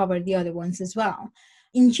kind of cover the other ones as well.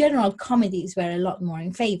 In general, comedies were a lot more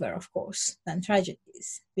in favor, of course, than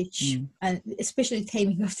tragedies, which, and especially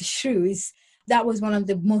Taming of the Shrew, that was one of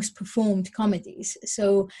the most performed comedies.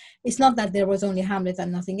 So it's not that there was only Hamlet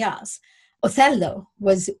and nothing else. Othello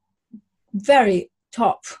was very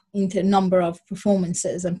top in the number of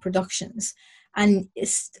performances and productions. And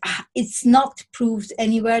it's not proved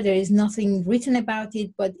anywhere. There is nothing written about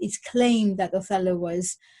it, but it's claimed that Othello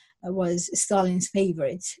was Stalin's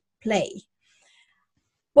favorite play.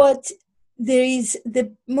 But there is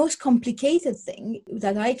the most complicated thing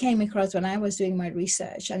that I came across when I was doing my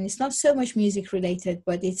research, and it's not so much music related,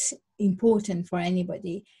 but it's important for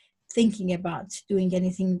anybody thinking about doing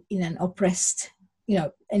anything in an oppressed,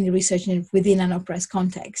 any research within an oppressed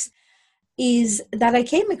context, is that I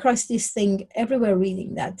came across this thing everywhere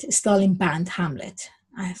reading that Stalin banned Hamlet.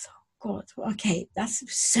 I thought, God, okay, that's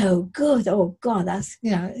so good. Oh God, that's,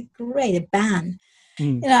 great, a ban.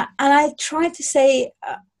 And I tried to say,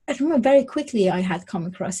 I remember very quickly I had come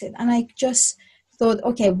across it, and I just thought,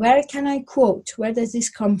 okay, where can I quote? Where does this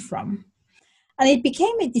come from? And it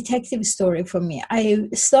became a detective story for me. I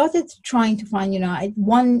started trying to find,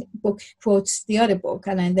 one book quotes the other book,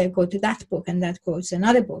 and then they go to that book, and that quotes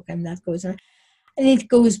another book, and that goes, and it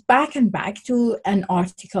goes back and back to an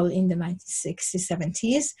article in the 1960s,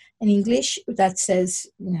 70s in English that says,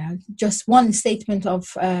 just one statement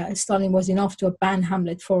of Stalin was enough to ban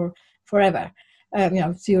Hamlet for forever,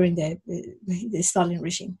 during the Stalin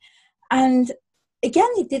regime. And again,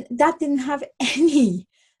 that didn't have any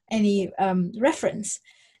reference.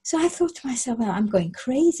 So I thought to myself, well, I'm going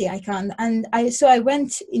crazy. I can't. And so I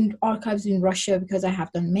went in archives in Russia, because I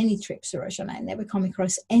have done many trips to Russia, and I never come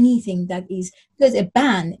across anything that is, because a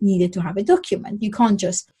ban needed to have a document. You can't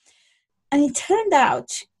just. And it turned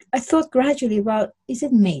out, I thought gradually, well, is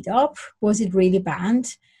it made up? Was it really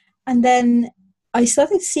banned? And then I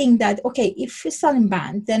started seeing that, okay, if Stalin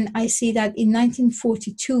banned, then I see that in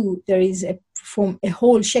 1942, there is a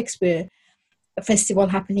whole Shakespeare festival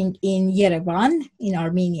happening in Yerevan in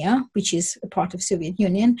Armenia, which is a part of Soviet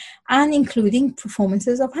Union, and including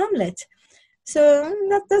performances of Hamlet. So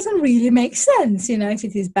that doesn't really make sense, if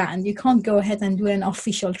it is banned. You can't go ahead and do an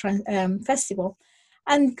official festival.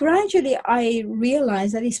 And gradually I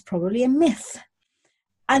realized that it's probably a myth.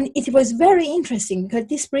 And it was very interesting, because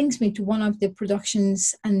this brings me to one of the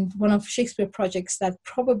productions and one of Shakespeare projects that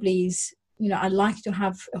probably is, I'd like to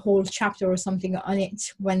have a whole chapter or something on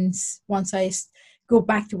it once I go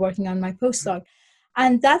back to working on my postdoc.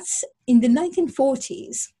 And that's in the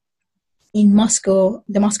 1940s in Moscow,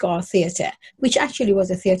 the Moscow Art Theatre, which actually was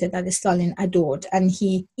a theatre that Stalin adored. And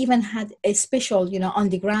he even had a special,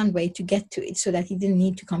 underground way to get to it, so that he didn't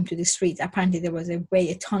need to come to the street. Apparently there was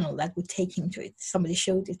a tunnel that would take him to it. Somebody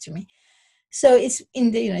showed it to me. So it's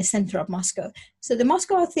in the center of Moscow. So the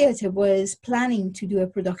Moscow Art Theatre was planning to do a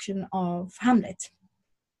production of Hamlet.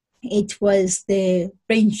 It was the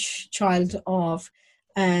brainchild of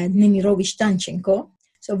Nemirovich Danchenko.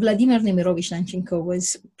 So Vladimir Nemirovich Danchenko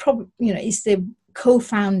was is the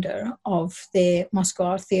co-founder of the Moscow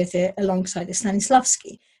Art Theatre alongside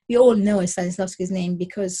Stanislavski. We all know Stanislavski's name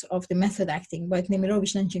because of the method acting, but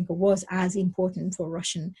Nemirovich Danchenko was as important for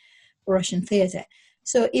Russian theatre.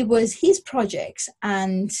 So it was his projects,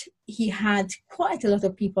 and he had quite a lot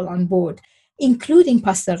of people on board, including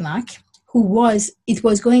Pasternak, it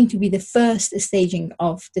was going to be the first staging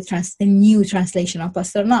of the new translation of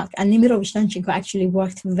Pasternak. And Nemirovich Danchenko actually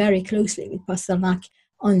worked very closely with Pasternak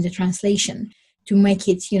on the translation to make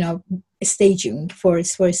it, a staging for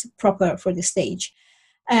the stage.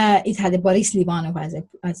 It had Boris Livanov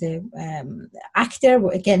as a actor,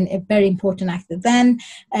 again a very important actor then.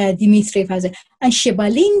 Dmitriev and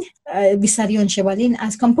Shebalin, Vissarion Shebalin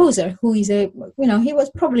as composer, who is he was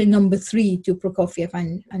probably number 3 to Prokofiev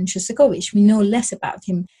and Shostakovich. We know less about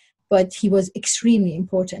him, but he was extremely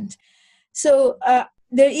important. So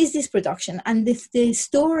there is this production, and the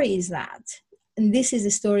story is that, and this is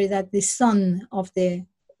the story that the son of the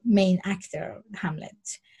main actor,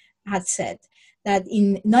 Hamlet, had said, that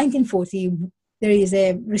in 1940, there is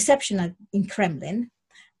a reception in Kremlin,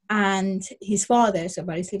 and his father, so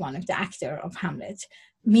Boris Livanov, the actor of Hamlet,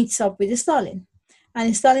 meets up with Stalin.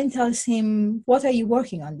 And Stalin tells him, what are you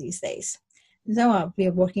working on these days? So, we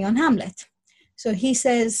are working on Hamlet. So he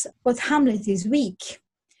says, but Hamlet is weak.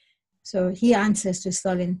 So he answers to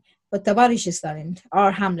Stalin, but Tavarish Stalin,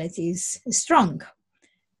 our Hamlet is strong.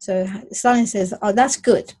 So Stalin says, oh, that's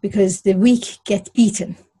good, because the weak get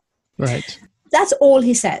beaten. Right. That's all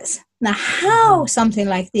he says. Now, how something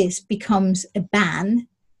like this becomes a ban,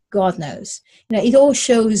 God knows. It all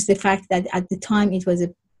shows the fact that at the time it was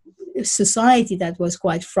a society that was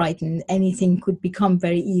quite frightened. Anything could become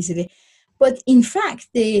very easily. But in fact,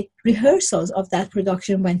 the rehearsals of that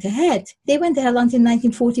production went ahead. They went ahead until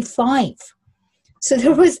 1945. So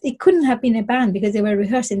it couldn't have been a ban, because they were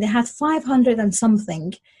rehearsing. They had 500 and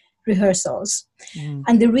something rehearsals.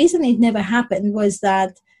 And the reason it never happened was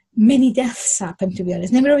that many deaths happened, to be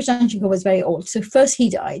honest. Nemirovich Danchenko was very old. So first he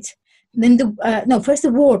died. Then first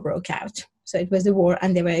the war broke out. So it was the war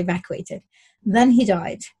and they were evacuated. Then he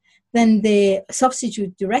died. Then the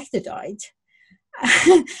substitute director died.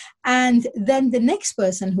 And then the next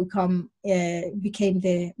person who became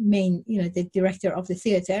the main, the director of the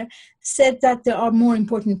theater, said that there are more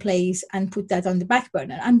important plays and put that on the back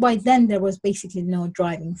burner. And by then there was basically no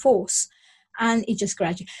driving force. And it just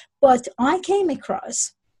gradually. But I came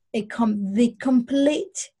across the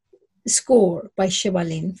complete score by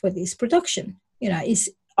Chevalin for this production. It's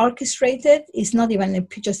orchestrated. It's not even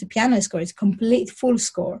just a piano score. It's complete full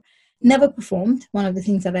score. Never performed. One of the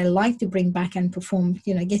things that I like to bring back and perform,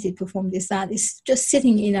 get it performed, is that it's just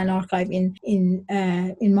sitting in an archive in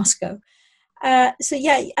Moscow. So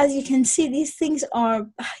yeah, as you can see, these things are.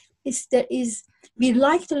 We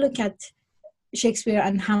like to look at Shakespeare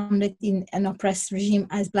and Hamlet in an oppressed regime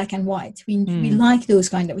as black and white. We like those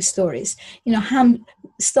kind of stories.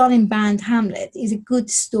 Stalin banned Hamlet is a good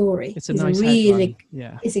story. It's a nice headline.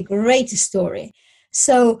 Yeah. It's a great story.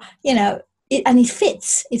 So, it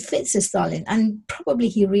fits Stalin. And probably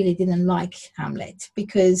he really didn't like Hamlet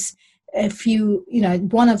because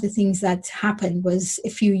one of the things that happened was a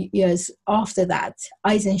few years after that,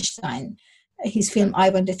 Eisenstein, his film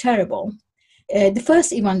Ivan the Terrible, the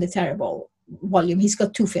first Ivan the Terrible volume, he's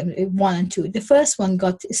got two films, 1 and 2. The first one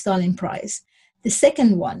got a Stalin Prize. The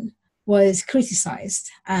second one was criticized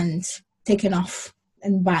and taken off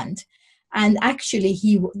and banned. And actually,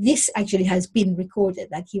 this has been recorded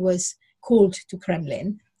that he was called to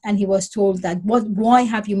Kremlin and he was told that, why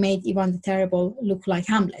have you made Ivan the Terrible look like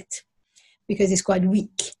Hamlet? Because he's quite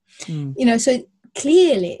weak. So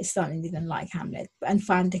clearly Stalin didn't like Hamlet and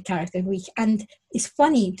found the character weak. And it's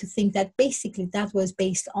funny to think that basically that was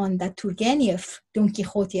based on that Turgenev, Don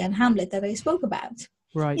Quixote and Hamlet that I spoke about.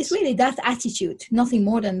 Right. It's really that attitude, nothing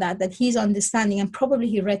more than that he's understanding, and probably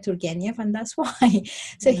he read Turgenev and that's why.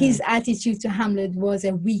 So his attitude to Hamlet was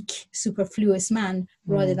a weak, superfluous man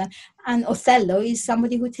rather than, and Othello is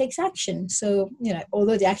somebody who takes action. So,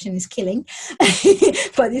 although the action is killing,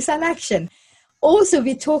 but it's an action. Also,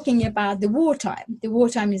 we're talking about the wartime. The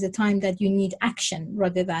wartime is a time that you need action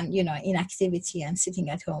rather than, inactivity and sitting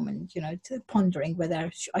at home and, pondering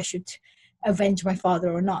whether I should avenge my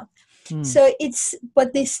father or not. So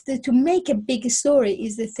to make a big story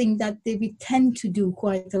is the thing that we tend to do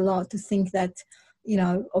quite a lot, to think that,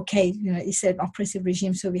 it's an oppressive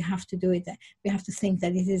regime, so we have to do it. We have to think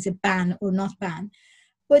that it is a ban or not ban.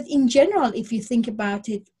 But in general, if you think about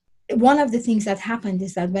it, one of the things that happened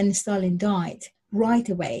is that when Stalin died, right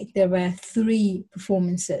away, there were 3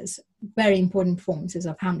 performances, very important performances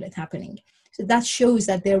of Hamlet happening. So that shows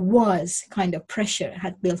that there was kind of pressure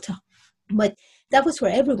had built up. But that was for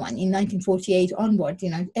everyone in 1948 onward.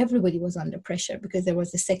 Everybody was under pressure because there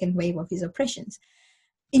was the second wave of his oppressions.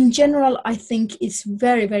 In general, I think it's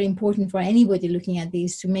very, very important for anybody looking at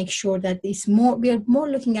these to make sure that we are more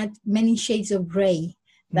looking at many shades of gray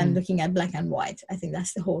than looking at black and white. I think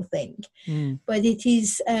that's the whole thing. But it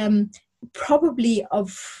is probably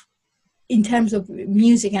in terms of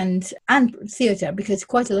music and theatre, because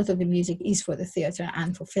quite a lot of the music is for the theatre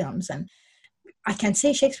and for films. And I can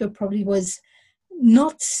say Shakespeare probably was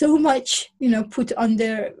not so much, put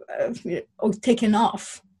under or taken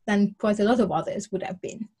off than quite a lot of others would have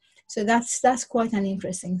been. So that's quite an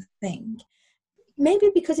interesting thing. Maybe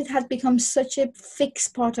because it had become such a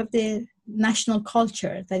fixed part of the national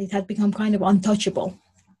culture that it had become kind of untouchable.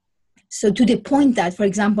 So to the point that, for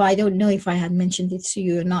example, I don't know if I had mentioned it to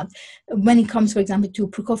you or not, when it comes, for example, to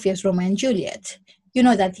Prokofiev's Romeo and Juliet,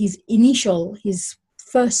 that his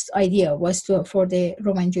first idea was for the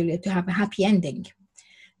Romeo and Juliet to have a happy ending.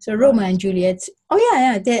 So Romeo and Juliet,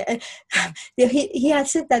 he had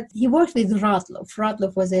said that he worked with Radlov.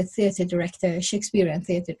 Radlov was a theatre director, Shakespearean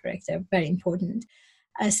theatre director, very important,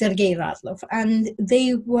 Sergei Radlov. And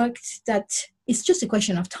they worked that it's just a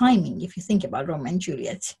question of timing. If you think about Romeo and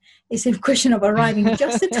Juliet, it's a question of arriving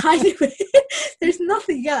just a tiny bit. There's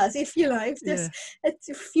nothing else. If there's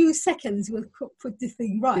a few seconds, we'll put the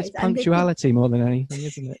thing right. It's punctuality more than anything,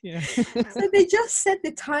 isn't it? Yeah. So they just set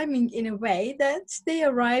the timing in a way that they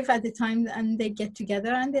arrive at the time and they get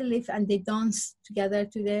together and they live and they dance together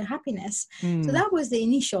to their happiness. So that was the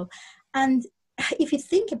initial. And if you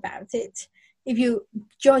think about it, if you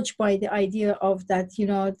judge by the idea of that,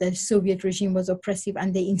 the Soviet regime was oppressive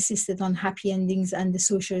and they insisted on happy endings and the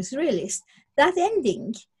socialist realist, that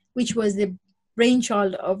ending, which was the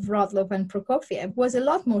brainchild of Radlov and Prokofiev, was a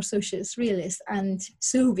lot more socialist realist and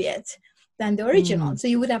Soviet than the original. So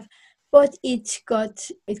you would have but it got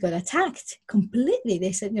attacked completely.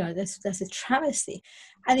 They said, that's a travesty.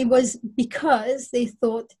 And it was because they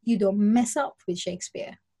thought you don't mess up with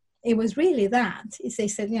Shakespeare. It was really that. It's they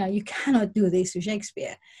said, you cannot do this to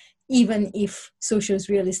Shakespeare, even if socialist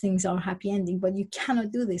realist things are happy ending, but you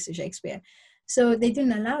cannot do this to Shakespeare. So they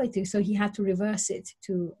didn't allow it to. So he had to reverse it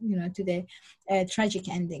to the tragic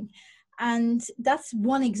ending. And that's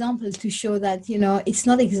one example to show that, it's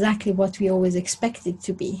not exactly what we always expect it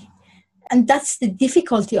to be. And that's the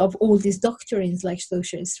difficulty of all these doctrines like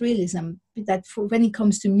socialist realism, that when it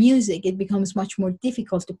comes to music, it becomes much more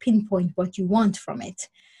difficult to pinpoint what you want from it.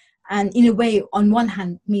 And in a way, on one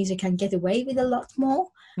hand, music can get away with a lot more.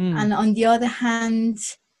 And on the other hand,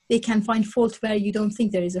 they can find fault where you don't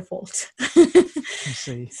think there is a fault. I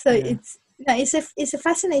see. So it's a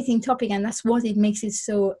fascinating topic, and that's what it makes it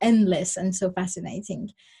so endless and so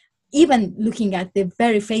fascinating. Even looking at the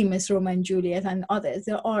very famous Romeo and Juliet and others,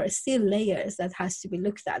 there are still layers that has to be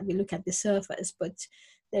looked at. We look at the surface, but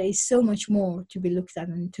there is so much more to be looked at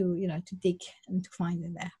and to dig and to find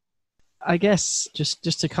in there. I guess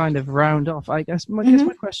just to kind of round off, I guess my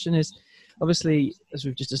question is, obviously, as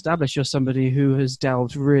we've just established, you're somebody who has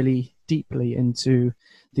delved really deeply into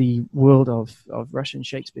the world of Russian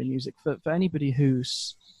Shakespeare music. For anybody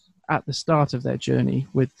who's at the start of their journey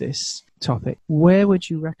with this topic, where would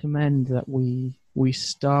you recommend that we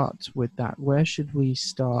start with that? Where should we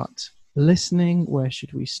start listening? Where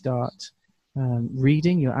should we start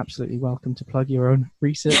reading? You're absolutely welcome to plug your own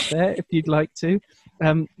research there if you'd like to.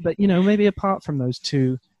 But maybe apart from those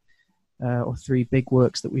two or three big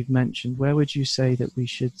works that we've mentioned, where would you say that we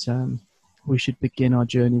should begin our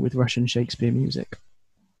journey with Russian Shakespeare music?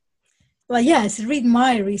 Well, yes, read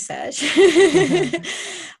my research.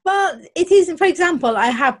 Well, it is, for example, I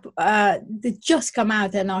have just come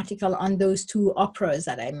out an article on those two operas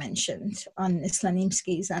that I mentioned, on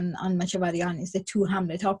Slanimsky's and on Machavariani's, the two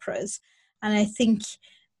Hamlet operas. And I think,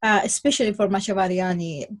 especially for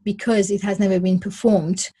Machavariani, because it has never been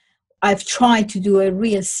performed, I've tried to do a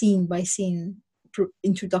real scene-by-scene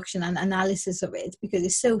introduction and analysis of it, because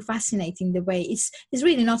it's so fascinating the way it's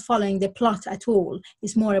really not following the plot at all.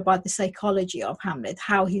 It's more about the psychology of Hamlet,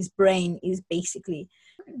 how his brain is basically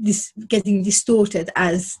getting distorted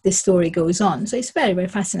as the story goes on. So it's very, very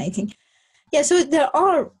fascinating. Yeah, so there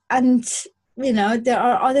are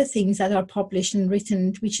other things that are published and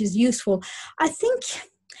written which is useful. I think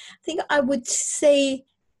I would say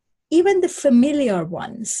even the familiar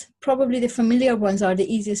ones, probably the familiar ones are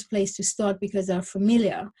the easiest place to start because they're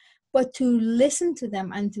familiar. But to listen to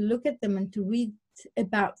them and to look at them and to read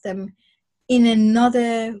about them in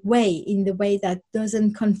another way, in the way that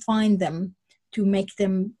doesn't confine them to make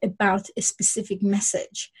them about a specific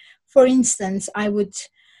message. For instance, I would,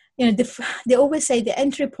 they always say the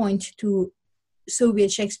entry point to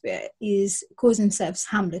Soviet Shakespeare is Kozintsev's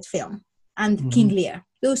Hamlet film and King Lear.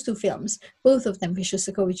 Those two films, both of them with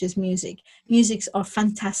Shostakovich's music. Musics are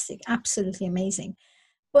fantastic, absolutely amazing.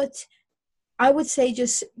 But I would say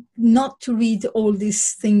just not to read all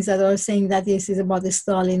these things that are saying that this is about the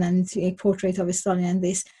Stalin and a portrait of a Stalin and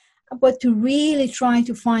this, but to really try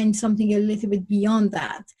to find something a little bit beyond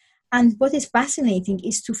that. And what is fascinating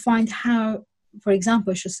is to find how, for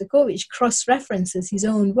example, Shostakovich cross-references his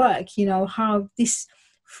own work, how this,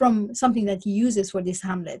 from something that he uses for this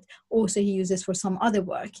Hamlet, also he uses for some other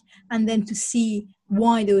work, and then to see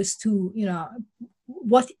why those two,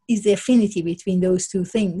 what is the affinity between those two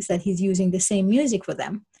things that he's using the same music for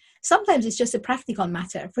them. Sometimes it's just a practical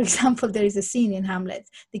matter. For example, there is a scene in Hamlet,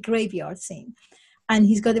 the graveyard scene, and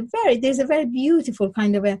he's got there's a very beautiful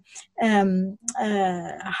kind of a,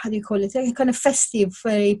 how do you call it, a kind of festive,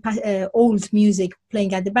 very old music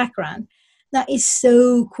playing at the background. Now, it's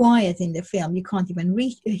so quiet in the film, you can't even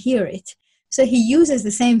hear it. So he uses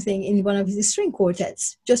the same thing in one of his string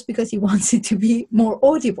quartets, just because he wants it to be more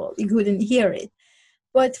audible. You couldn't hear it.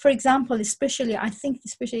 But for example, especially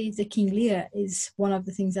the King Lear is one of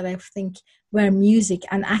the things that I think where music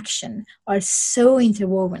and action are so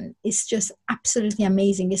interwoven. It's just absolutely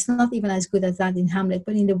amazing. It's not even as good as that in Hamlet,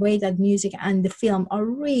 but in the way that music and the film are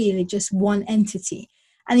really just one entity.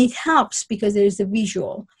 And it helps because there is the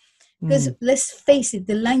visual. Because let's face it,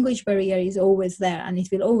 the language barrier is always there and it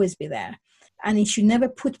will always be there. And it should never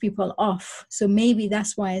put people off. So maybe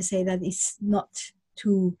that's why I say that it's not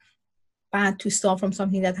too bad to start from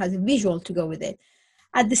something that has a visual to go with it.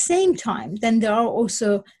 At the same time, then there are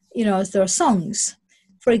also, there are songs.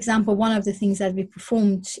 For example, one of the things that we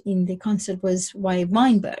performed in the concert was by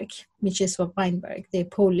Weinberg, Mieczysław Weinberg, the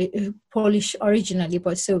Polish originally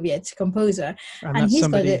but Soviet composer. And that's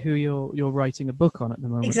somebody who you're writing a book on at the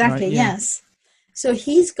moment. Exactly, right? Yes. So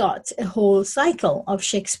he's got a whole cycle of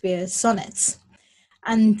Shakespeare's sonnets,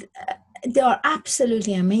 and they are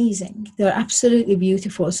absolutely amazing. They're absolutely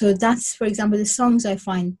beautiful. So that's, for example, the songs I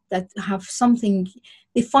find that have something,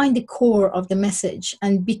 they find the core of the message.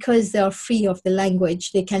 And because they are free of the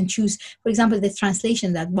language, they can choose, for example, the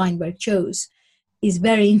translation that Weinberg chose is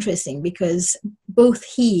very interesting because both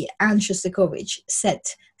he and Shostakovich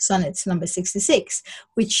set sonnets number 66,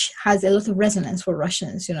 which has a lot of resonance for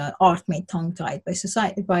Russians, art made tongue-tied by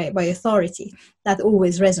society, by authority. That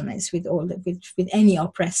always resonates with any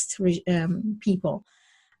oppressed people.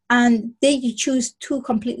 And they choose two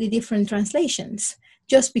completely different translations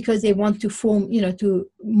just because they want to form, to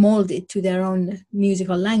mold it to their own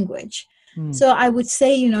musical language. So I would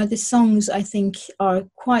say, the songs I think are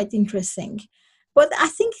quite interesting. But I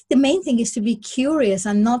think the main thing is to be curious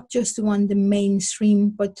and not just to want the mainstream,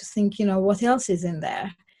 but to think, what else is in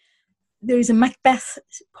there. There is a Macbeth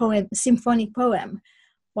poem, symphonic poem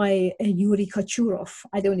by Yuri Kochurov.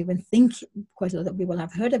 I don't even think quite a lot of people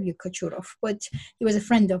have heard of Yuri Kochurov, but he was a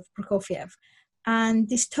friend of Prokofiev. And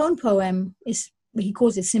this tone poem he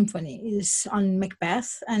calls it symphony, is on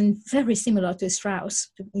Macbeth and very similar to Strauss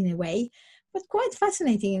in a way, but quite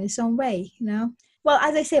fascinating in its own way, Well,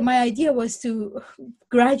 as I say, my idea was to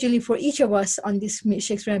gradually, for each of us on this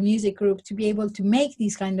Shakespearean music group, to be able to make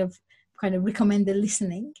these kind of recommended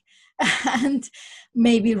listening and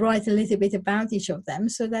maybe write a little bit about each of them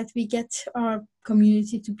so that we get our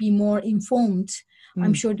community to be more informed.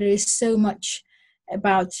 I'm sure there is so much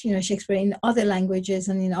about, Shakespeare in other languages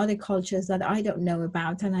and in other cultures that I don't know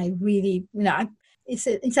about. And I really,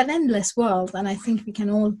 it's an endless world. And I think we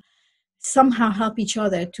can all somehow help each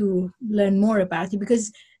other to learn more about it,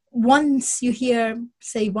 because once you hear,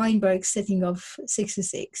 say, Weinberg's setting of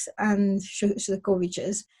 66 and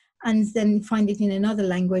Shostakovich's, and then find it in another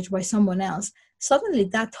language by someone else, suddenly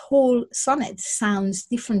that whole sonnet sounds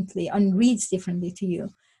differently and reads differently to you.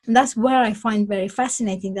 And that's where I find very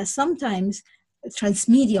fascinating that sometimes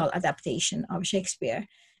transmedial adaptation of Shakespeare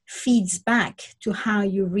feeds back to how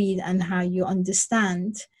you read and how you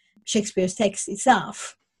understand Shakespeare's text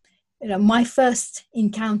itself. My first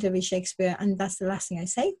encounter with Shakespeare, and that's the last thing I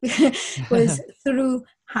say, was through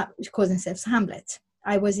Kozintsev Hamlet.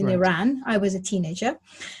 I was in Iran. I was a teenager,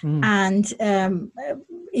 and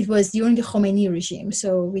it was during the Khomeini regime,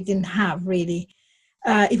 so we didn't have really,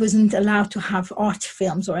 it wasn't allowed to have art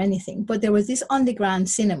films or anything, but there was this underground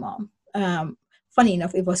cinema. Funny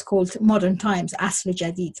enough, it was called Modern Times, Asr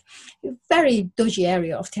Jadid, a very dodgy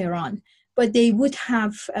area of Tehran. But they would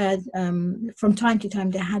have, from time to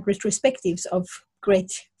time, they had retrospectives of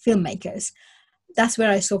great filmmakers. That's where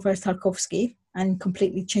I saw first Tarkovsky and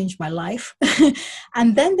completely changed my life.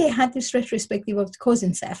 And then they had this retrospective of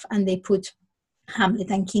Kozintsev, and they put Hamlet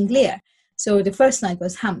and King Lear. So the first night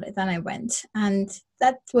was Hamlet, and I went. And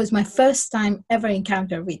that was my first time ever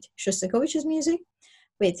encounter with Shostakovich's music,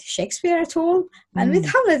 with Shakespeare at all, and with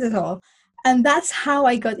Hamlet at all. And that's how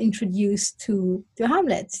I got introduced to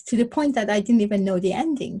Hamlet, to the point that I didn't even know the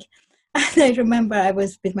ending. And I remember I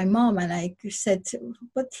was with my mom and I said,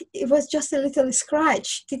 but it was just a little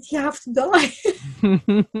scratch. Did he have to die?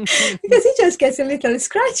 Because he just gets a little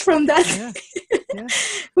scratch from that. Yeah.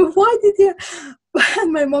 But why did he?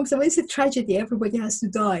 And my mom said, well, it's a tragedy. Everybody has to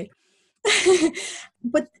die.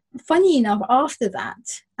 But funny enough, after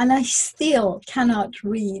that, and I still cannot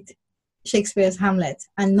read Shakespeare's Hamlet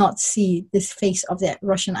and not see this face of the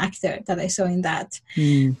Russian actor that I saw in that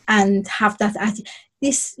and have that attitude.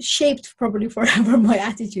 This shaped probably forever my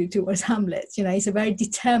attitude towards Hamlet. He's a very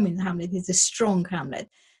determined Hamlet. He's a strong Hamlet.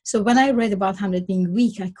 So when I read about Hamlet being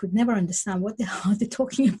weak, I could never understand what the hell they're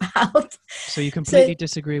talking about. So you completely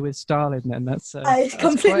disagree with Stalin then? I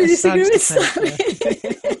completely disagree with Stalin.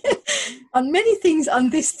 On many things, on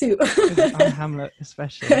this too. On Hamlet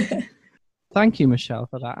especially. Thank you, Michelle,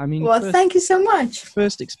 for that. Thank you so much.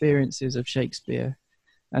 First experiences of Shakespeare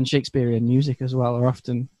and Shakespearean music as well are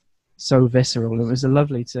often so visceral. It was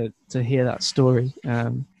lovely to hear that story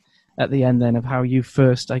at the end then of how you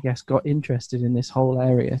first, I guess, got interested in this whole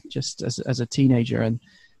area just as a teenager. And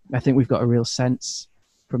I think we've got a real sense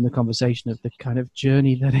from the conversation of the kind of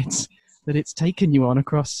journey that it's taken you on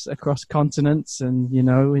across continents and,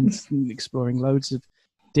 in exploring loads of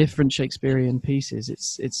different Shakespearean pieces.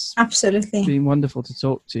 It's absolutely been wonderful to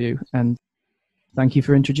talk to you, and thank you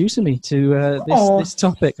for introducing me to this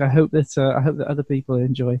topic. I hope that other people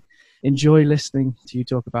enjoy listening to you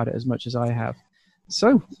talk about it as much as I have.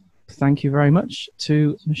 So thank you very much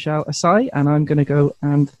to Michelle Asai, and I'm going to go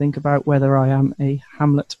and think about whether I am a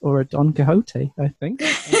Hamlet or a Don Quixote. I think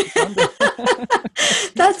remember.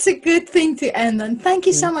 That's a good thing to end on. Thank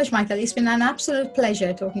you so much, Michael. It's been an absolute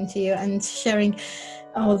pleasure talking to you and sharing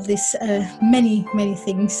all this many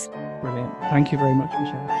things. Brilliant. Thank you very much,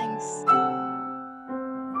 Michelle. Thanks.